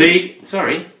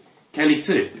 K-League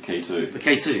 2. The K2. The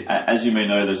K2. As you may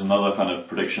know, there's another kind of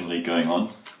prediction league going on.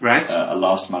 Right. A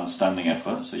last man standing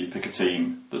effort. So you pick a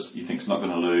team that you think's not going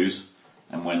to lose,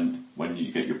 and when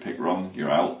you get your pick wrong,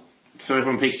 you're out. So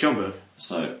everyone picks Jonberg?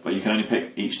 But you can only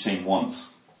pick each team once.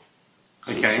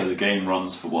 Okay. So the game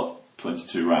runs for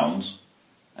 22 rounds,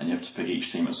 and you have to pick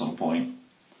each team at some point.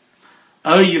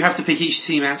 Oh, you have to pick each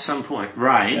team at some point.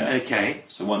 Right, yeah. Okay.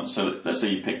 So let's say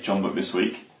you pick Jonberg this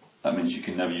week, that means you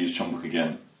can never use Jonberg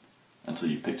again until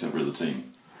you've picked every other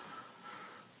team.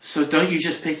 So don't you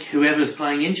just pick whoever's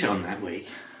playing Incheon that week?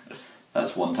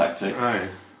 That's one tactic.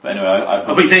 Oh. But anyway,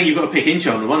 but then you've got to pick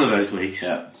Incheon one of those weeks.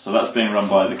 Yeah, so that's being run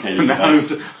by the K-League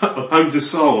United. Home to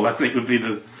Seoul, I think, would be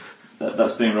the...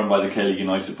 That's being run by the K-League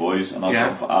United boys, and I've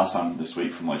gone for Asan this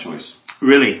week for my choice.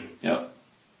 Really? Yeah.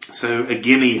 So a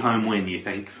gimme home win, you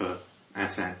think, for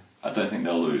Asan? I don't think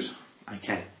they'll lose.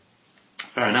 Okay.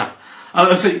 Fair enough. Oh,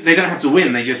 so they don't have to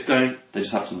win, they just don't... They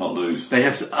just have to not lose. They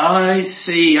have to... I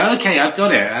see. Okay, I've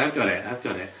got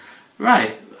it.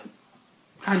 Right.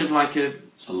 Kind of like a...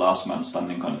 It's a last man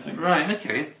standing kind of thing. Right,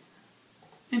 okay.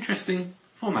 Interesting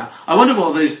format. I wonder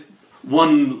what those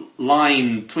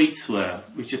one-line tweets were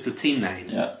with just the team name.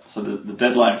 Yeah, so the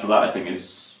deadline for that, I think,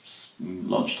 is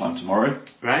lunchtime tomorrow.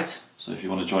 Right. So if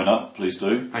you want to join up, please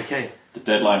do. Okay. The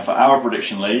deadline for our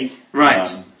prediction league.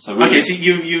 Right. So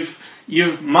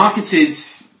you've marketed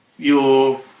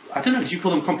your... I don't know, do you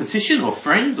call them competition or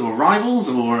friends or rivals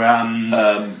or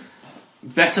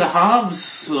better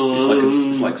halves or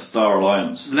it's like Star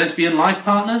Alliance, lesbian life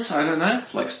partners? I don't know.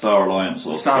 It's like Star Alliance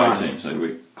or Sky Team. So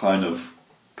we're kind of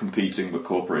competing but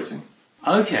cooperating.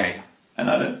 Okay. And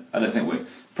I don't think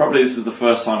probably this is the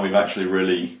first time we've actually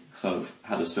really sort of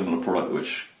had a similar product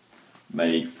which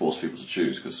may force people to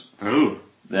choose because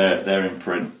they're in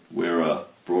print. We're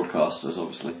broadcasters,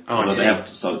 obviously. Although they have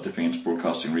started dipping into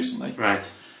broadcasting recently. Right.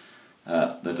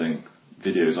 They're doing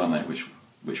videos, aren't they?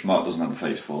 Which Mark doesn't have the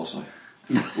face for, so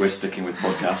we're sticking with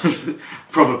podcasts.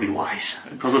 Probably wise.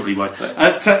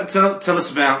 Tell us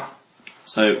about...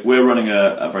 So we're running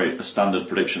a standard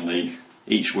prediction league.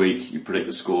 Each week you predict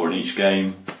the score in each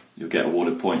game. You'll get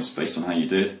awarded points based on how you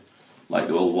did, like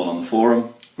the old one on the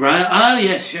forum. Right. Oh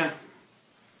yes, yeah.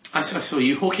 I saw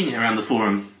you hawking it around the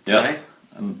forum today.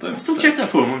 Yeah. I still check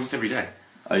that forum almost every day.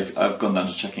 I've gone down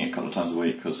to checking it a couple of times a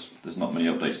week because there's not many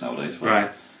updates nowadays.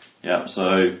 Right. Yeah,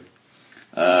 so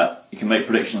you can make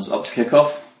predictions up to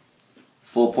kick-off.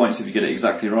 4 points if you get it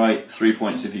exactly right. 3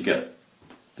 points if you get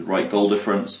the right goal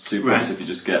difference. 2 points if you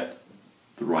just get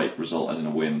the right result, as in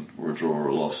a win or a draw or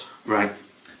a loss. Right.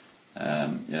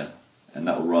 And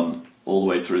that will run all the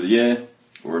way through the year,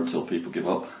 or until people give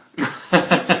up.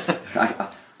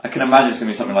 I can imagine it's going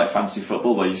to be something like fantasy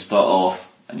football, where you start off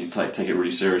and you take it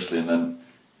really seriously, and then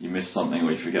you miss something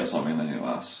or you forget something, and then you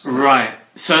ask. Right.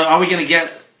 So, are we going to get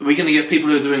people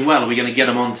who are doing well? Are we going to get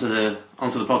them onto the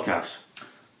podcast?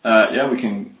 Yeah, we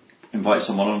can invite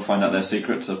someone on and find out their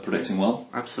secret to predicting well.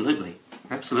 Absolutely.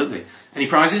 Any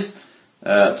prizes?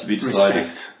 To be decided.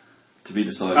 Respect. To be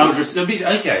decided. Oh,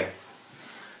 okay.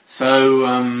 So,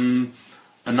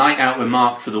 a night out with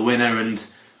Mark for the winner, and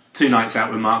 2 nights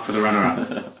out with Mark for the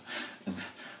runner-up.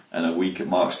 And a week at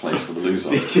Mark's place for the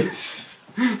loser.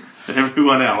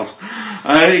 Everyone else.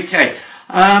 Okay.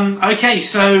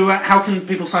 So how can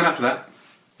people sign up for that?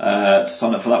 To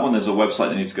sign up for that one, there's a website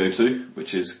they need to go to,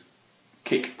 which is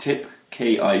KickTip,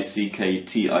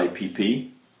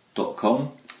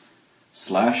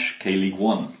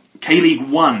 KickTip.com/KLeague1. KLeague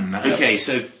 1. Okay,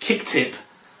 so KickTip.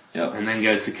 Yep. And then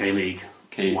go to KLeague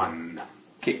 1.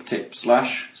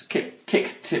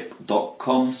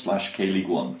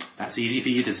 KickTip.com/KLeague1. That's easy for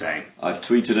you to say. I've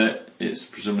tweeted it. It's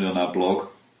presumably on our blog,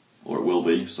 or it will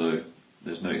be, so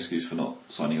there's no excuse for not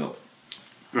signing up.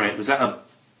 Right, was that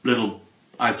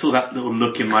I saw that little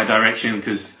look in my direction,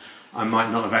 because I might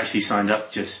not have actually signed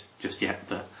up just yet,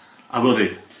 but I will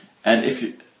do. And if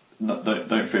you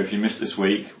don't fear, if you miss this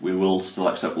week, we will still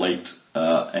accept late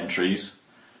entries,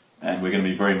 and we're going to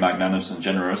be very magnanimous and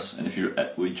generous. And if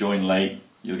we join late,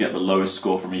 you'll get the lowest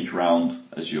score from each round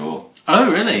as your. Oh,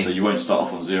 really? So you won't start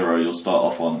off on 0. You'll start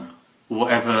off on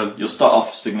whatever. You'll start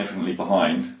off significantly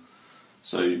behind.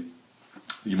 So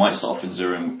you might start off in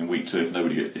 0 in week 2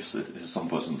 if some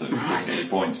person doesn't get any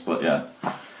points. But yeah.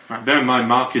 Right, bear in mind,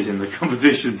 Mark is in the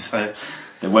competition, so.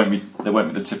 There won't be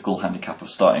the typical handicap of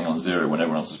starting on 0 when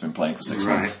everyone else has been playing for 6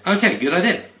 months. Okay, good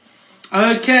idea.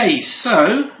 Okay,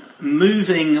 so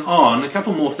moving on, a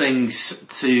couple more things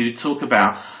to talk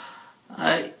about.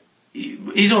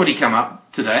 He's already come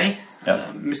up today,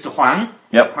 Mr. Huang.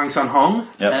 Yep. Hwang Sun-hong.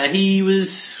 Yep. He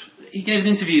gave an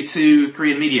interview to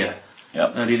Korean media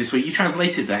earlier this week. You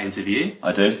translated that interview.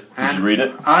 I did. Did you read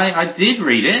it? I did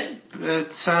read it,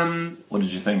 but what did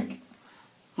you think?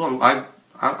 Well, I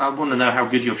want to know how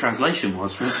good your translation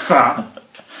was for a start.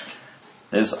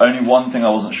 There's only one thing I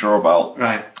wasn't sure about.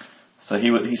 Right. So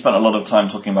he spent a lot of time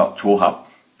talking about 조합.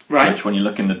 Right. Which, when you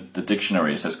look in the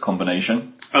dictionary, it says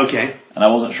combination. Okay. And I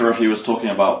wasn't sure if he was talking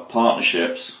about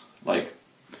partnerships, like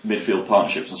midfield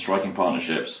partnerships and striking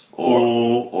partnerships,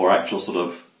 or actual sort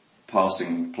of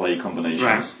passing play combinations.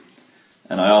 Right.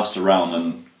 And I asked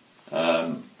around,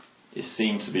 and it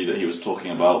seemed to be that he was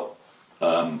talking about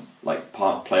like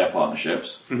player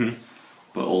partnerships. Mm-hmm.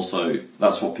 But also,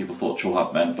 that's what people thought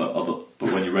조합 meant. But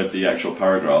when you read the actual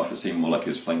paragraph, it seemed more like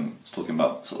he was talking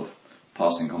about sort of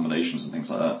passing combinations and things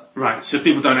like that. Right. So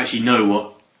people don't actually know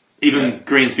what. Even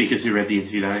Korean speakers who read the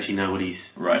interview don't actually know what he was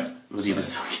talking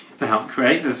about.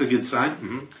 Great, that's a good sign.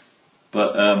 Mm-hmm.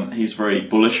 But he's very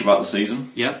bullish about the season.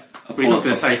 Yeah. But he's not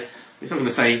going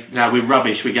to say, no, we're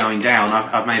rubbish, we're going down.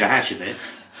 I've made a hash of it.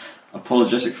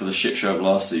 Apologetic for the shit show of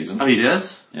last season. Oh, he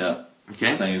does? Yeah.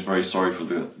 Okay. Saying he was very sorry to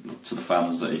the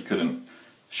fans that he couldn't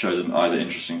show them either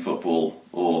interesting football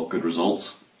or good results.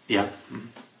 Yeah.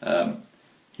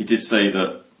 He did say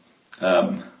that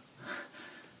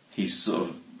he's sort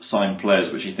of signed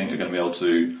players which he thinks are going to be able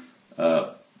to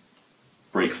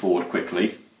break forward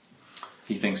quickly.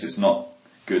 He thinks it's not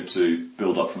good to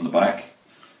build up from the back.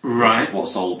 Right. Which is what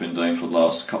Sol's been doing for the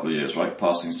last couple of years, right?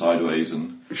 Passing sideways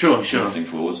and shifting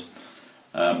forwards.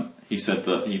 He said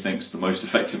that he thinks the most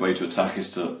effective way to attack is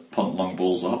to punt long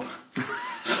balls up.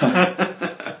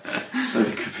 So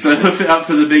it up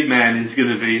to the big man is going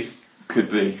to be.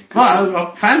 Could be.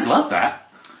 Fans love that.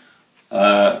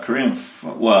 Korean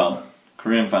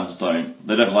fans don't.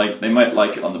 They might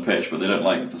like it on the pitch, but they don't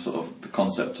like the sort of the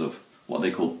concept of what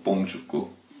they call 봉축구.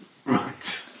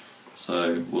 Right.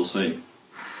 So we'll see.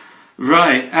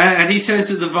 Right, and he says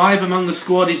that the vibe among the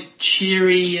squad is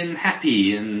cheery and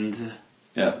happy, and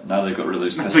yeah, now they've got rid of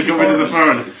those. They got rid of the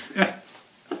foreigners. Yeah.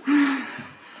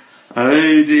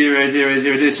 Oh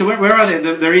dear. So where are they?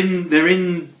 They're in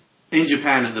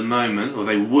Japan at the moment, or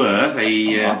they were.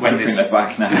 They're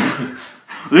back now.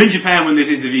 They're in Japan when this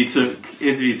interview took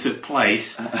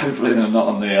place. Hopefully they're not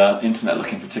on the internet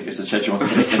looking for tickets to Jeju.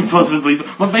 Possibly.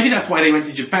 Well, maybe that's why they went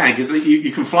to Japan, because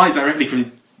you can fly directly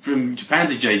from Japan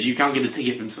to Jeju. You can't get a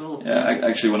ticket from Seoul. Yeah,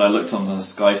 actually, when I looked on the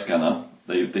Skyscanner,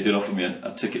 they did offer me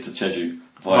a ticket to Jeju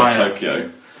via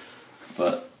Tokyo,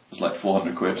 but it was like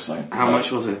 400 quid. So how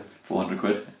much was it? 400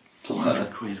 quid.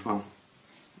 400 quid.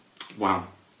 Wow.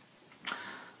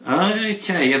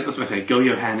 Okay, yeah, that's my favourite.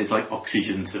 Go-Johan is like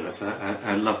oxygen to us.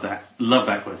 I love that. Love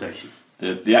that quotation.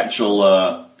 The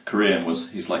actual Korean was,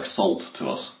 he's like salt to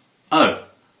us. Oh.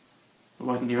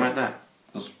 Why didn't you write that?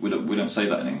 We don't say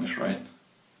that in English, right?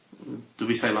 Do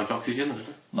we say like oxygen?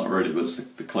 Not really, but it's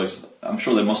the closest. I'm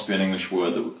sure there must be an English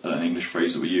word, an English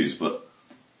phrase that we use, but...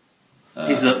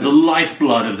 He's the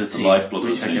lifeblood of the team. The lifeblood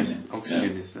of the team. I guess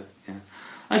oxygen is the... Yeah.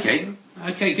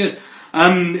 Okay, good.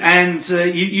 And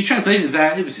you translated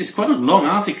that. It's quite a long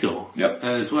article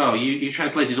as well. You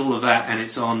translated all of that, and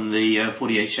it's on the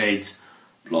 48 Shades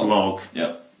blog.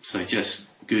 Yep. So just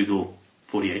Google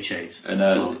 48 Shades. And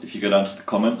if you go down to the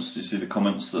comments, do you see the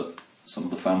comments that some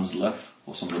of the fans had left,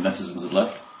 or some of the netizens had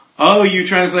left? Oh, you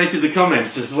translated the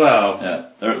comments as well.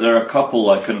 Yeah. There are a couple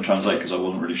I couldn't translate because I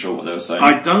wasn't really sure what they were saying.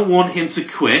 I don't want him to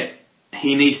quit.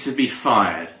 He needs to be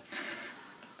fired.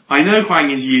 I know Hwang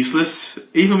is useless,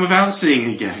 even without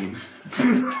seeing a game.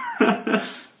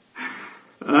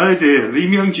 Oh dear. Lee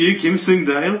Myung-ju, Kim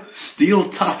Sung-dale, Steele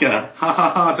Tucker. Ha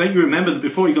ha ha. Don't you remember that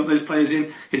before he got those players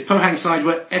in, his Pohang side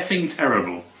were effing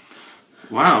terrible.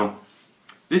 Wow.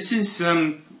 This is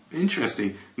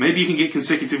interesting. Maybe you can get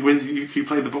consecutive wins if you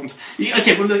play the bottom.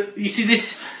 Okay, well, look, you see,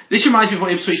 this reminds me of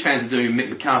what Ipswich fans are doing with Mick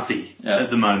McCarthy at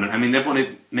the moment. I mean, they've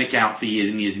wanted Mick out for years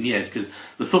and years and years because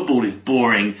the football is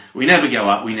boring. We never go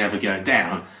up, we never go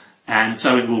down. And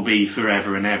so it will be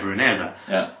forever and ever and ever.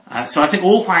 Yeah. So I think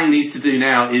all Hwang needs to do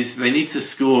now is they need to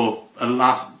score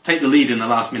take the lead in the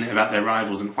last minute about their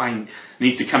rivals, and Hwang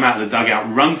needs to come out of the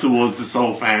dugout, run towards the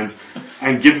Seoul fans,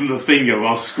 and give them the finger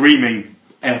while screaming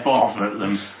F off at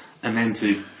them, and then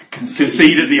to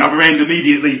concede at the other end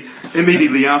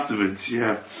immediately afterwards.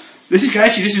 Yeah. This is great.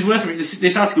 Actually, this is worth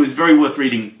this article is very worth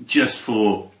reading just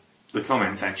for the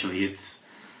comments. Actually,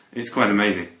 it's quite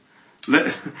amazing.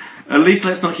 At least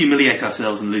let's not humiliate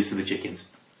ourselves and lose to the chickens.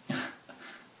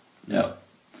 Yeah.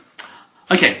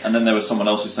 Okay. And then there was someone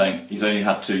else who's saying he's only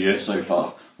had 2 years so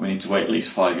far. We need to wait at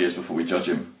least 5 years before we judge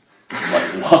him.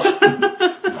 Like what?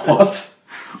 What?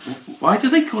 Why do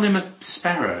they call him a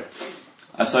sparrow?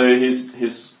 So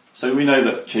we know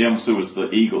that Chae Young-soo was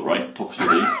the eagle, right? Top of the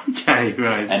league. Okay,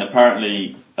 right. And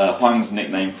apparently Hwang's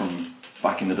nickname from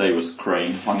back in the day was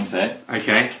Crane. Hwangse.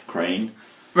 Okay. Crane.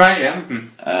 Right, yeah.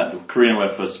 Mm-hmm. The Korean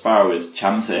word for sparrow is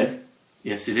chamse.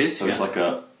 Yes, it is. So it's like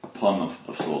a pun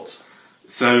of sorts.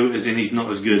 So, as in he's not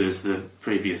as good as the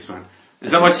previous one.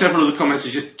 Is that why several of the comments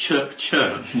are just chirp,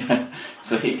 chirp? Yeah.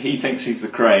 So he thinks he's the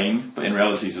crane, but in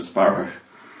reality he's a sparrow.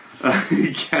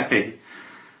 Okay.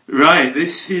 Right,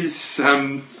 this is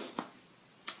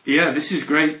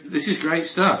great. This is great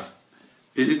stuff.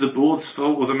 Is it the board's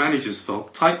fault or the manager's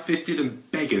fault? Tight-fisted and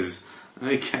beggars.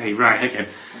 Okay, right, okay.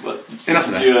 But enough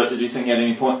of that. Did you think he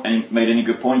had made any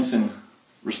good points in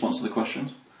response to the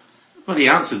questions? Well, he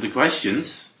answered the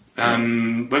questions.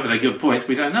 Whether they're good points,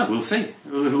 we don't know. We'll see.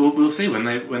 We'll see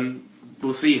when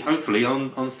we'll see. Hopefully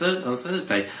on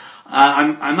Thursday.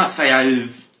 I must say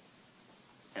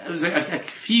it was a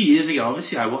few years ago.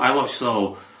 Obviously, I watched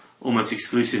Seoul almost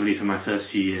exclusively for my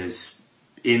first few years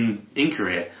in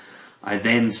Korea. I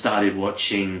then started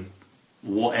watching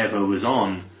whatever was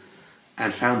on,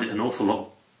 and found it an awful lot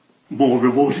more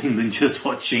rewarding than just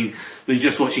watching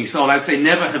Seoul. I'd say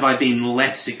never have I been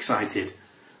less excited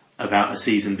about a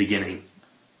season beginning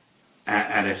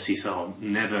at FC Seoul.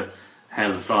 Never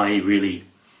have I really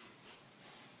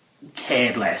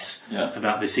cared less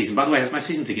about this season. By the way, has my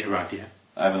season ticket arrived yet?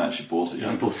 I haven't actually bought it yet. You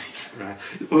haven't bought it yet, right.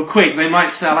 Well, quick, they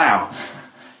might sell out.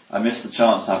 I missed the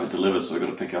chance to have it delivered, so I've got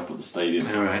to pick it up at the stadium.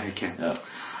 Alright, okay. Yeah.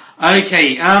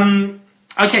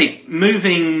 Okay,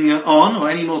 moving on, or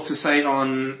any more to say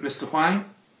on Mr. Hwang?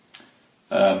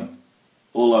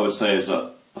 All I would say is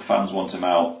that the fans want him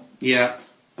out. Yeah.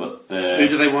 But who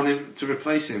do they want him to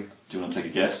replace him? Do you want to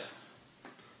take a guess?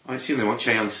 I assume they want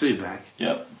Chae Young-soo back.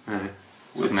 Yeah.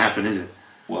 It's not going to happen, is it?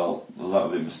 Well, that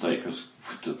would be a mistake, because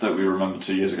don't we remember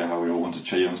 2 years ago how we all wanted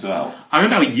Chae Young-soo out? I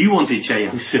remember how you wanted Chae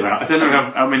Young-soo out. I don't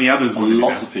know how many others wanted him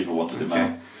out. Lots of people wanted him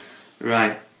out.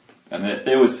 Right. And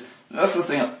that's the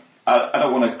thing. I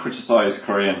don't want to criticise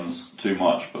Koreans too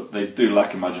much, but they do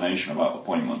lack imagination about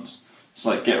appointments. It's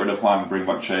like, get rid of Hwang, bring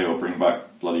back Chae, or bring back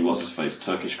bloody what's-his-face,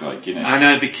 Turkish guy, Guinness. I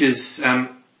know, because,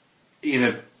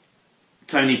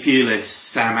 Tony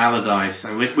Pulis, Sam Allardyce,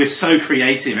 and we're so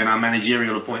creative in our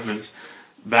managerial appointments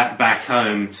back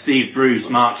home. Steve Bruce,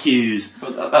 Mark Hughes.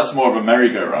 But that's more of a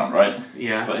merry-go-round, right?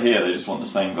 Yeah. But here they just want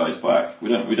the same guys back. We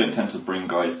don't tend to bring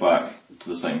guys back to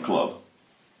the same club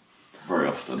very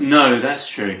often. No, that's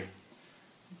true.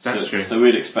 That's true. So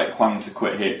we'd expect Hwang to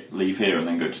leave here and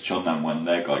then go to Cheonnam when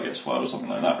their guy gets fired or something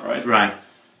like that, right? Right.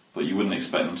 But you wouldn't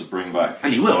expect them to bring back...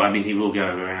 And he will. I mean, he will go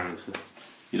around.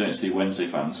 You don't see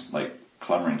Wednesday fans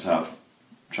clamouring to have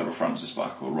Trevor Francis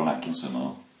back or Ron Atkinson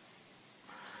or...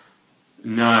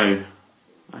 No.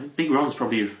 I think Big Ron's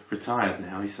probably retired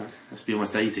now. He's must be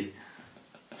almost 80.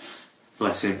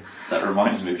 Bless him. That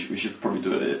reminds me, we should probably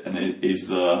do it. And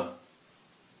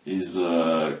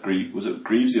was it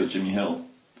Greavesy or Jimmy Hill?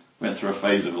 Went through a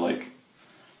phase of we're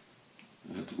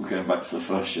going back to the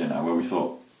first year now, where we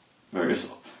thought various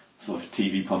sort of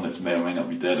TV pundits may or may not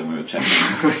be dead, and we were checking.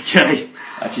 Okay.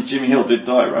 Actually, Jimmy Hill did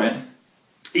die, right?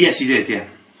 Yes, he did. Yeah.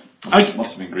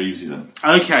 Must have been Greavesy then.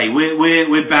 Okay,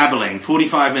 we're babbling.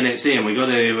 45 minutes in, we got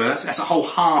to. That's a whole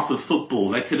half of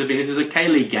football. That could have been. This is a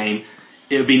K-League game.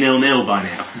 It would be 0-0 by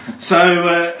now. So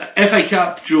FA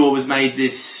Cup draw was made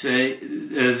this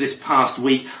past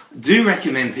week. Do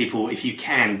recommend people, if you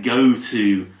can, go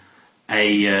to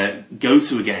a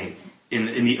game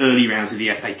in the early rounds of the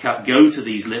FA Cup. Go to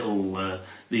these little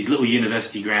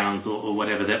university grounds or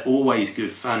whatever. They're always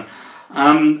good fun.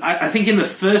 I think in the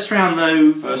first round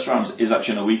though. First round is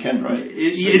actually on a weekend, right? It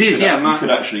is. You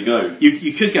could actually go.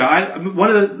 You could go.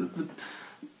 One of the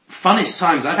funnest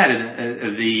times I've had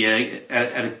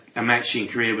at a matching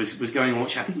career was going and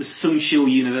watching, I think it was Sungshil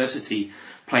University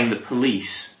playing the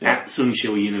Police at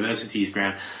Sungshil University's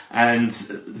ground, and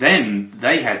then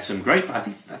they had some great. I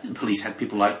think the Police had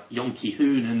people like Yong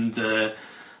Ki-hoon and a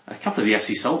couple of the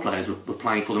FC Seoul players were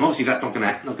playing for them. Obviously, that's not going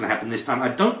to happen this time.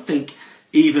 I don't think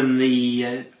even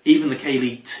the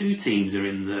K-League 2 teams are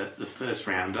in the first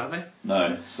round, are they?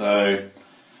 No. So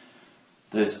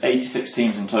there's 86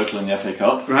 teams in total in the FA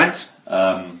Cup. Right.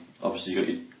 Obviously,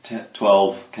 you've got your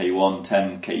 12 K1,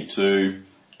 10 K2,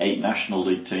 8 National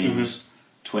League teams,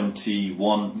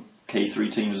 21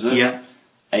 K3 teams, is it? Yeah.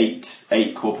 8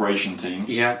 corporation teams.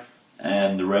 Yeah.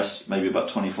 And the rest, maybe about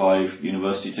 25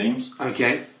 university teams.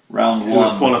 Okay. Round who 1.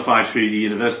 Have qualified through the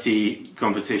university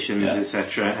competitions,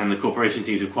 etc., and the corporation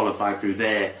teams have qualified through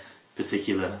their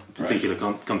particular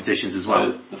competitions as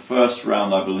well. So the first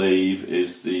round, I believe,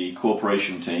 is the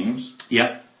corporation teams.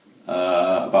 Yep.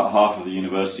 About half of the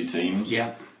university teams.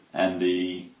 Yep. And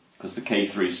because the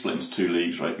K3 is split into 2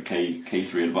 leagues, right? The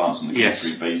K3 Advanced and the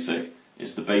K3 Basic.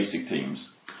 It's the basic teams.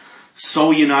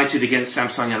 Seoul United against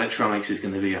Samsung Electronics is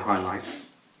going to be a highlight.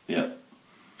 Yeah.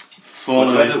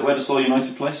 Where does Seoul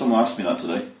United play? Someone asked me that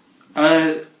today.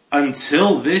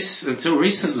 Until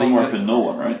recently. Somewhere up in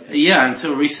Norway, right? Yeah,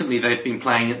 until recently they've been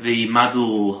playing at the Mad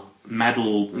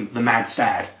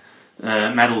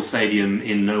Stadium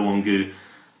in Nowongu.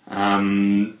 I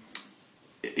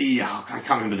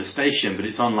can't remember the station, but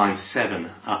it's on line 7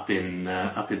 up in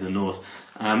the north.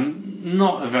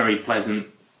 Not a very pleasant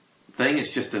thing.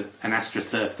 It's just an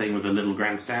AstroTurf thing with a little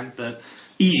grandstand, but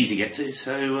easy to get to.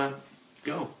 So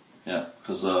go. Yeah,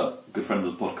 because a good friend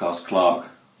of the podcast, Clark,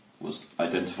 was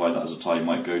identified that as a tie you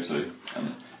might go to,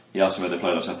 and he asked me where they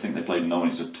played. I said, I think they played no,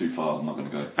 and he said, too far, I'm not going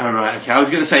to go. Oh, right, okay. I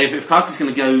was going to say, if Clark was going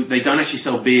to go, they don't actually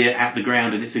sell beer at the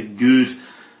ground, and it's a good,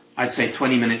 I'd say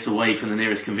 20 minutes away from the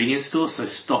nearest convenience store, so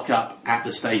stock up at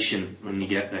the station when you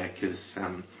get there, because,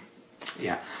 okay,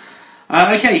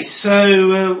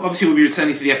 so obviously we'll be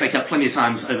returning to the FA Cup plenty of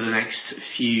times over the next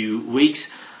few weeks.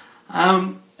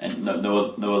 And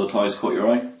no other ties caught your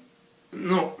eye?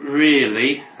 Not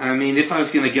really. I mean, if I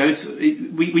was going to go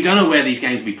to... We don't know where these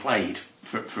games will be played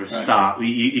for a start.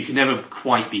 You can never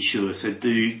quite be sure, so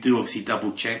do obviously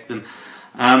double check them.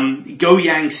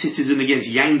 Goyang Citizen against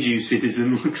Yangju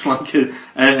Citizen looks like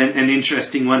an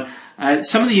interesting one.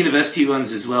 Some of the university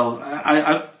ones as well.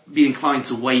 I'd be inclined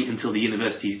to wait until the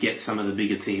universities get some of the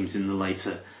bigger teams in the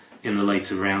later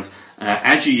rounds.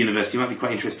 Aju University might be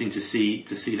quite interesting to see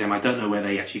them. I don't know where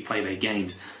they actually play their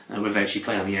games, whether they actually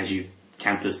play on the Aju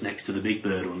campus next to the Big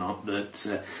Bird or not. But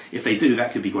if they do,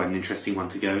 that could be quite an interesting one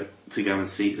to go and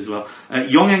see as well.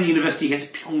 Yongan University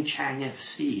against Pyeongchang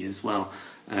FC as well,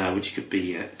 which could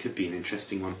be an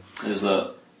interesting one.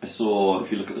 I saw,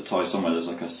 if you look at the tie somewhere, there's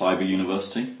like a cyber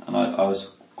university, and I was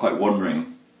quite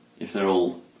wondering if they're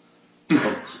all.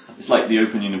 It's like the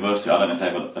Open University. I don't know if they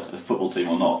have a football team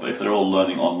or not, but if they're all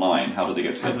learning online, how do they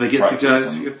get to How do they get to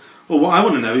go? Well, what I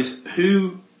want to know is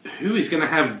who is going to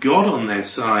have God on their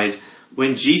side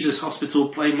when Jesus Hospital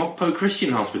play Mokpo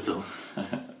Christian Hospital?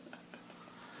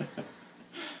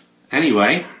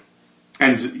 Anyway,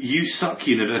 and You Suck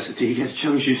University against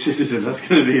Cheongju Citizen. That's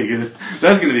going to be a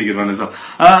good one as well.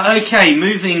 Okay,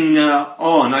 moving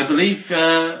on. I believe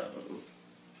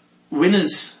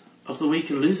winners of the week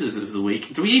and losers of the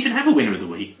week. Do we even have a winner of the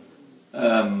week?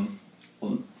 Well,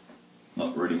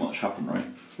 not really much happened, right?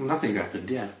 Well, nothing's happened,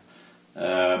 yeah.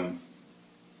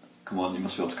 Come on, you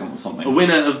must be able to come up with something. A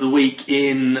winner of the week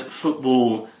in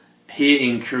football here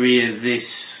in Korea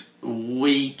this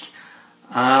week.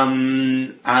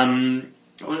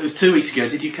 Well, it was 2 weeks ago.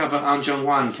 Did you cover Ahn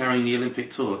Jung-hwan carrying the Olympic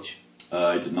torch?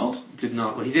 I did not. Did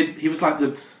not. Well, he did. He was like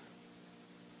the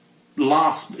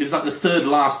last. It was like the third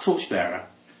last torchbearer.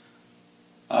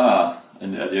 At the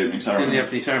opening ceremony. In the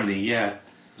opening ceremony, yeah.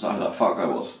 Was that who that fat guy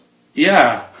was?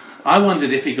 Yeah. I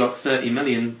wondered if he got 30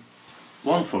 million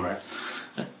won for it.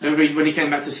 Remember when he came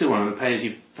back to Suwon on a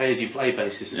pay-as-you-play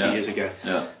basis a few years ago?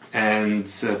 Yeah. And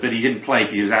but he didn't play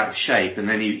because he was out of shape. And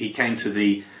then he came to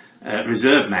the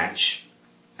reserve match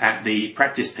at the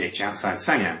practice pitch outside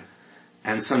Sangam,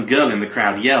 and some girl in the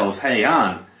crowd yells, "Hey,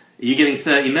 Ahn, are you getting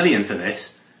 30 million for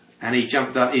this?" And he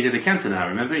jumped up. He did a Cantona.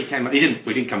 Remember, he came up. We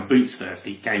didn't come boots first.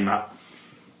 He came up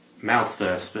mouth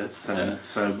first. But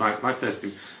so my first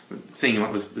seeing him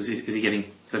up was is he getting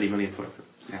 30 million for it?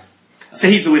 Yeah. So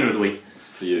he's the winner of the week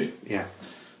for you. Yeah.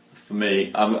 For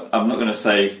me, I'm not going to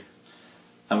say.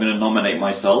 I'm going to nominate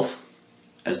myself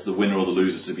as the winner or the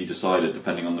loser to be decided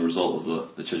depending on the result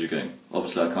of the Jeju game.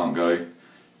 Obviously, I can't go.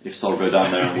 If Seoul go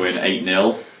down there and win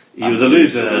 8-0, you're the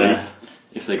loser.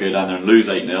 If they go down there and lose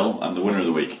 8-0, I'm the winner of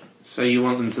the week. So you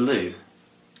want them to lose?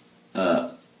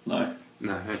 No. No,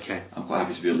 okay. I'm quite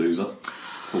happy to be a loser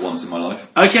for once in my life.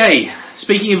 Okay,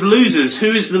 speaking of losers,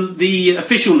 who is the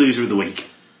official loser of the week?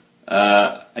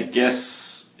 I guess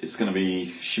it's going to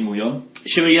be Shimuyeon.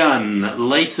 Shimuyeon,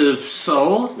 late of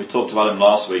Seoul. We talked about him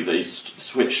last week that he's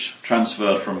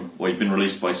transferred from, he'd been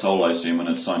released by Seoul, I assume, and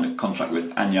had signed a contract with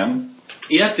Anyang.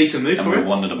 Yeah, decent move for him. And we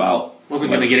wondered about... Wasn't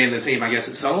going to get in the team, I guess,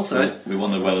 at Seoul, so... We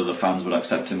wondered whether the fans would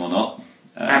accept him or not.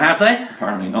 And have they?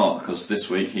 Apparently not, because this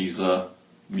week he's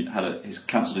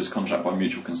cancelled his contract by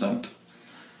mutual consent.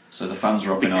 So the fans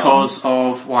are up in arms. Because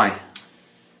of why?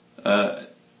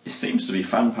 It seems to be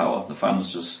fan power. The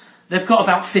fans just... They've got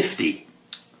about 50.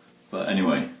 But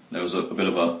anyway, there was a bit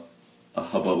of a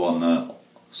hubbub on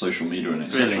social media and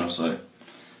etc. Really? So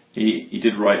he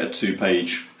did write a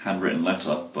 2-page handwritten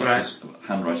letter, but his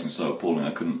handwriting's so appalling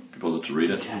I couldn't be bothered to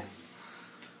read it. Okay.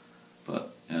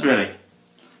 But really,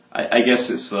 I guess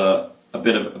it's a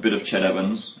bit of Ched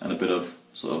Evans and a bit of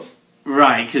sort of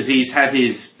because he's had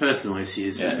his personal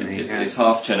issues, hasn't he? It's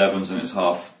half Ched Evans and it's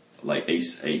half like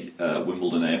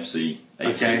Wimbledon AFC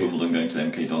Wimbledon going to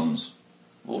MK Dons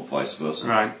or vice versa.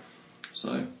 Right.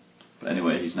 So, but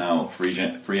anyway, he's now free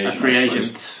agent. A free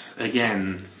agent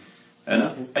again.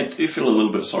 And I do feel a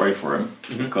little bit sorry for him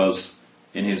because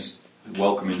in his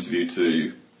welcome interview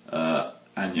to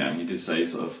Anyang, he did say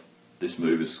sort of this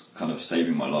move is kind of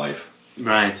saving my life.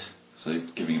 Right. So he's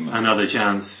giving him another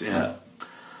chance. Yeah.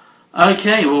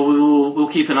 Okay. Well, we'll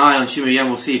keep an eye on Shimuyeon.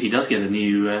 We'll see if he does get a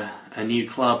new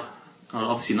club. Well,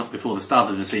 obviously not before the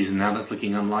start of the season now. That's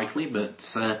looking unlikely, but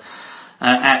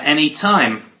at any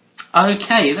time.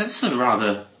 Okay, that's a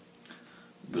rather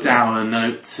dour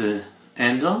note to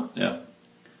end on. Yeah.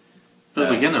 But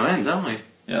we're going to end, aren't we?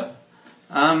 Yeah.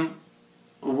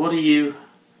 What are you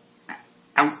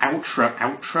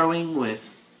outroing with?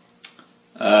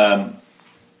 I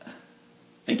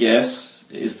guess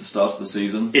it is the start of the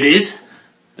season. It is.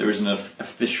 There is an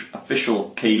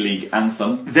official K-League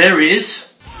anthem. There is.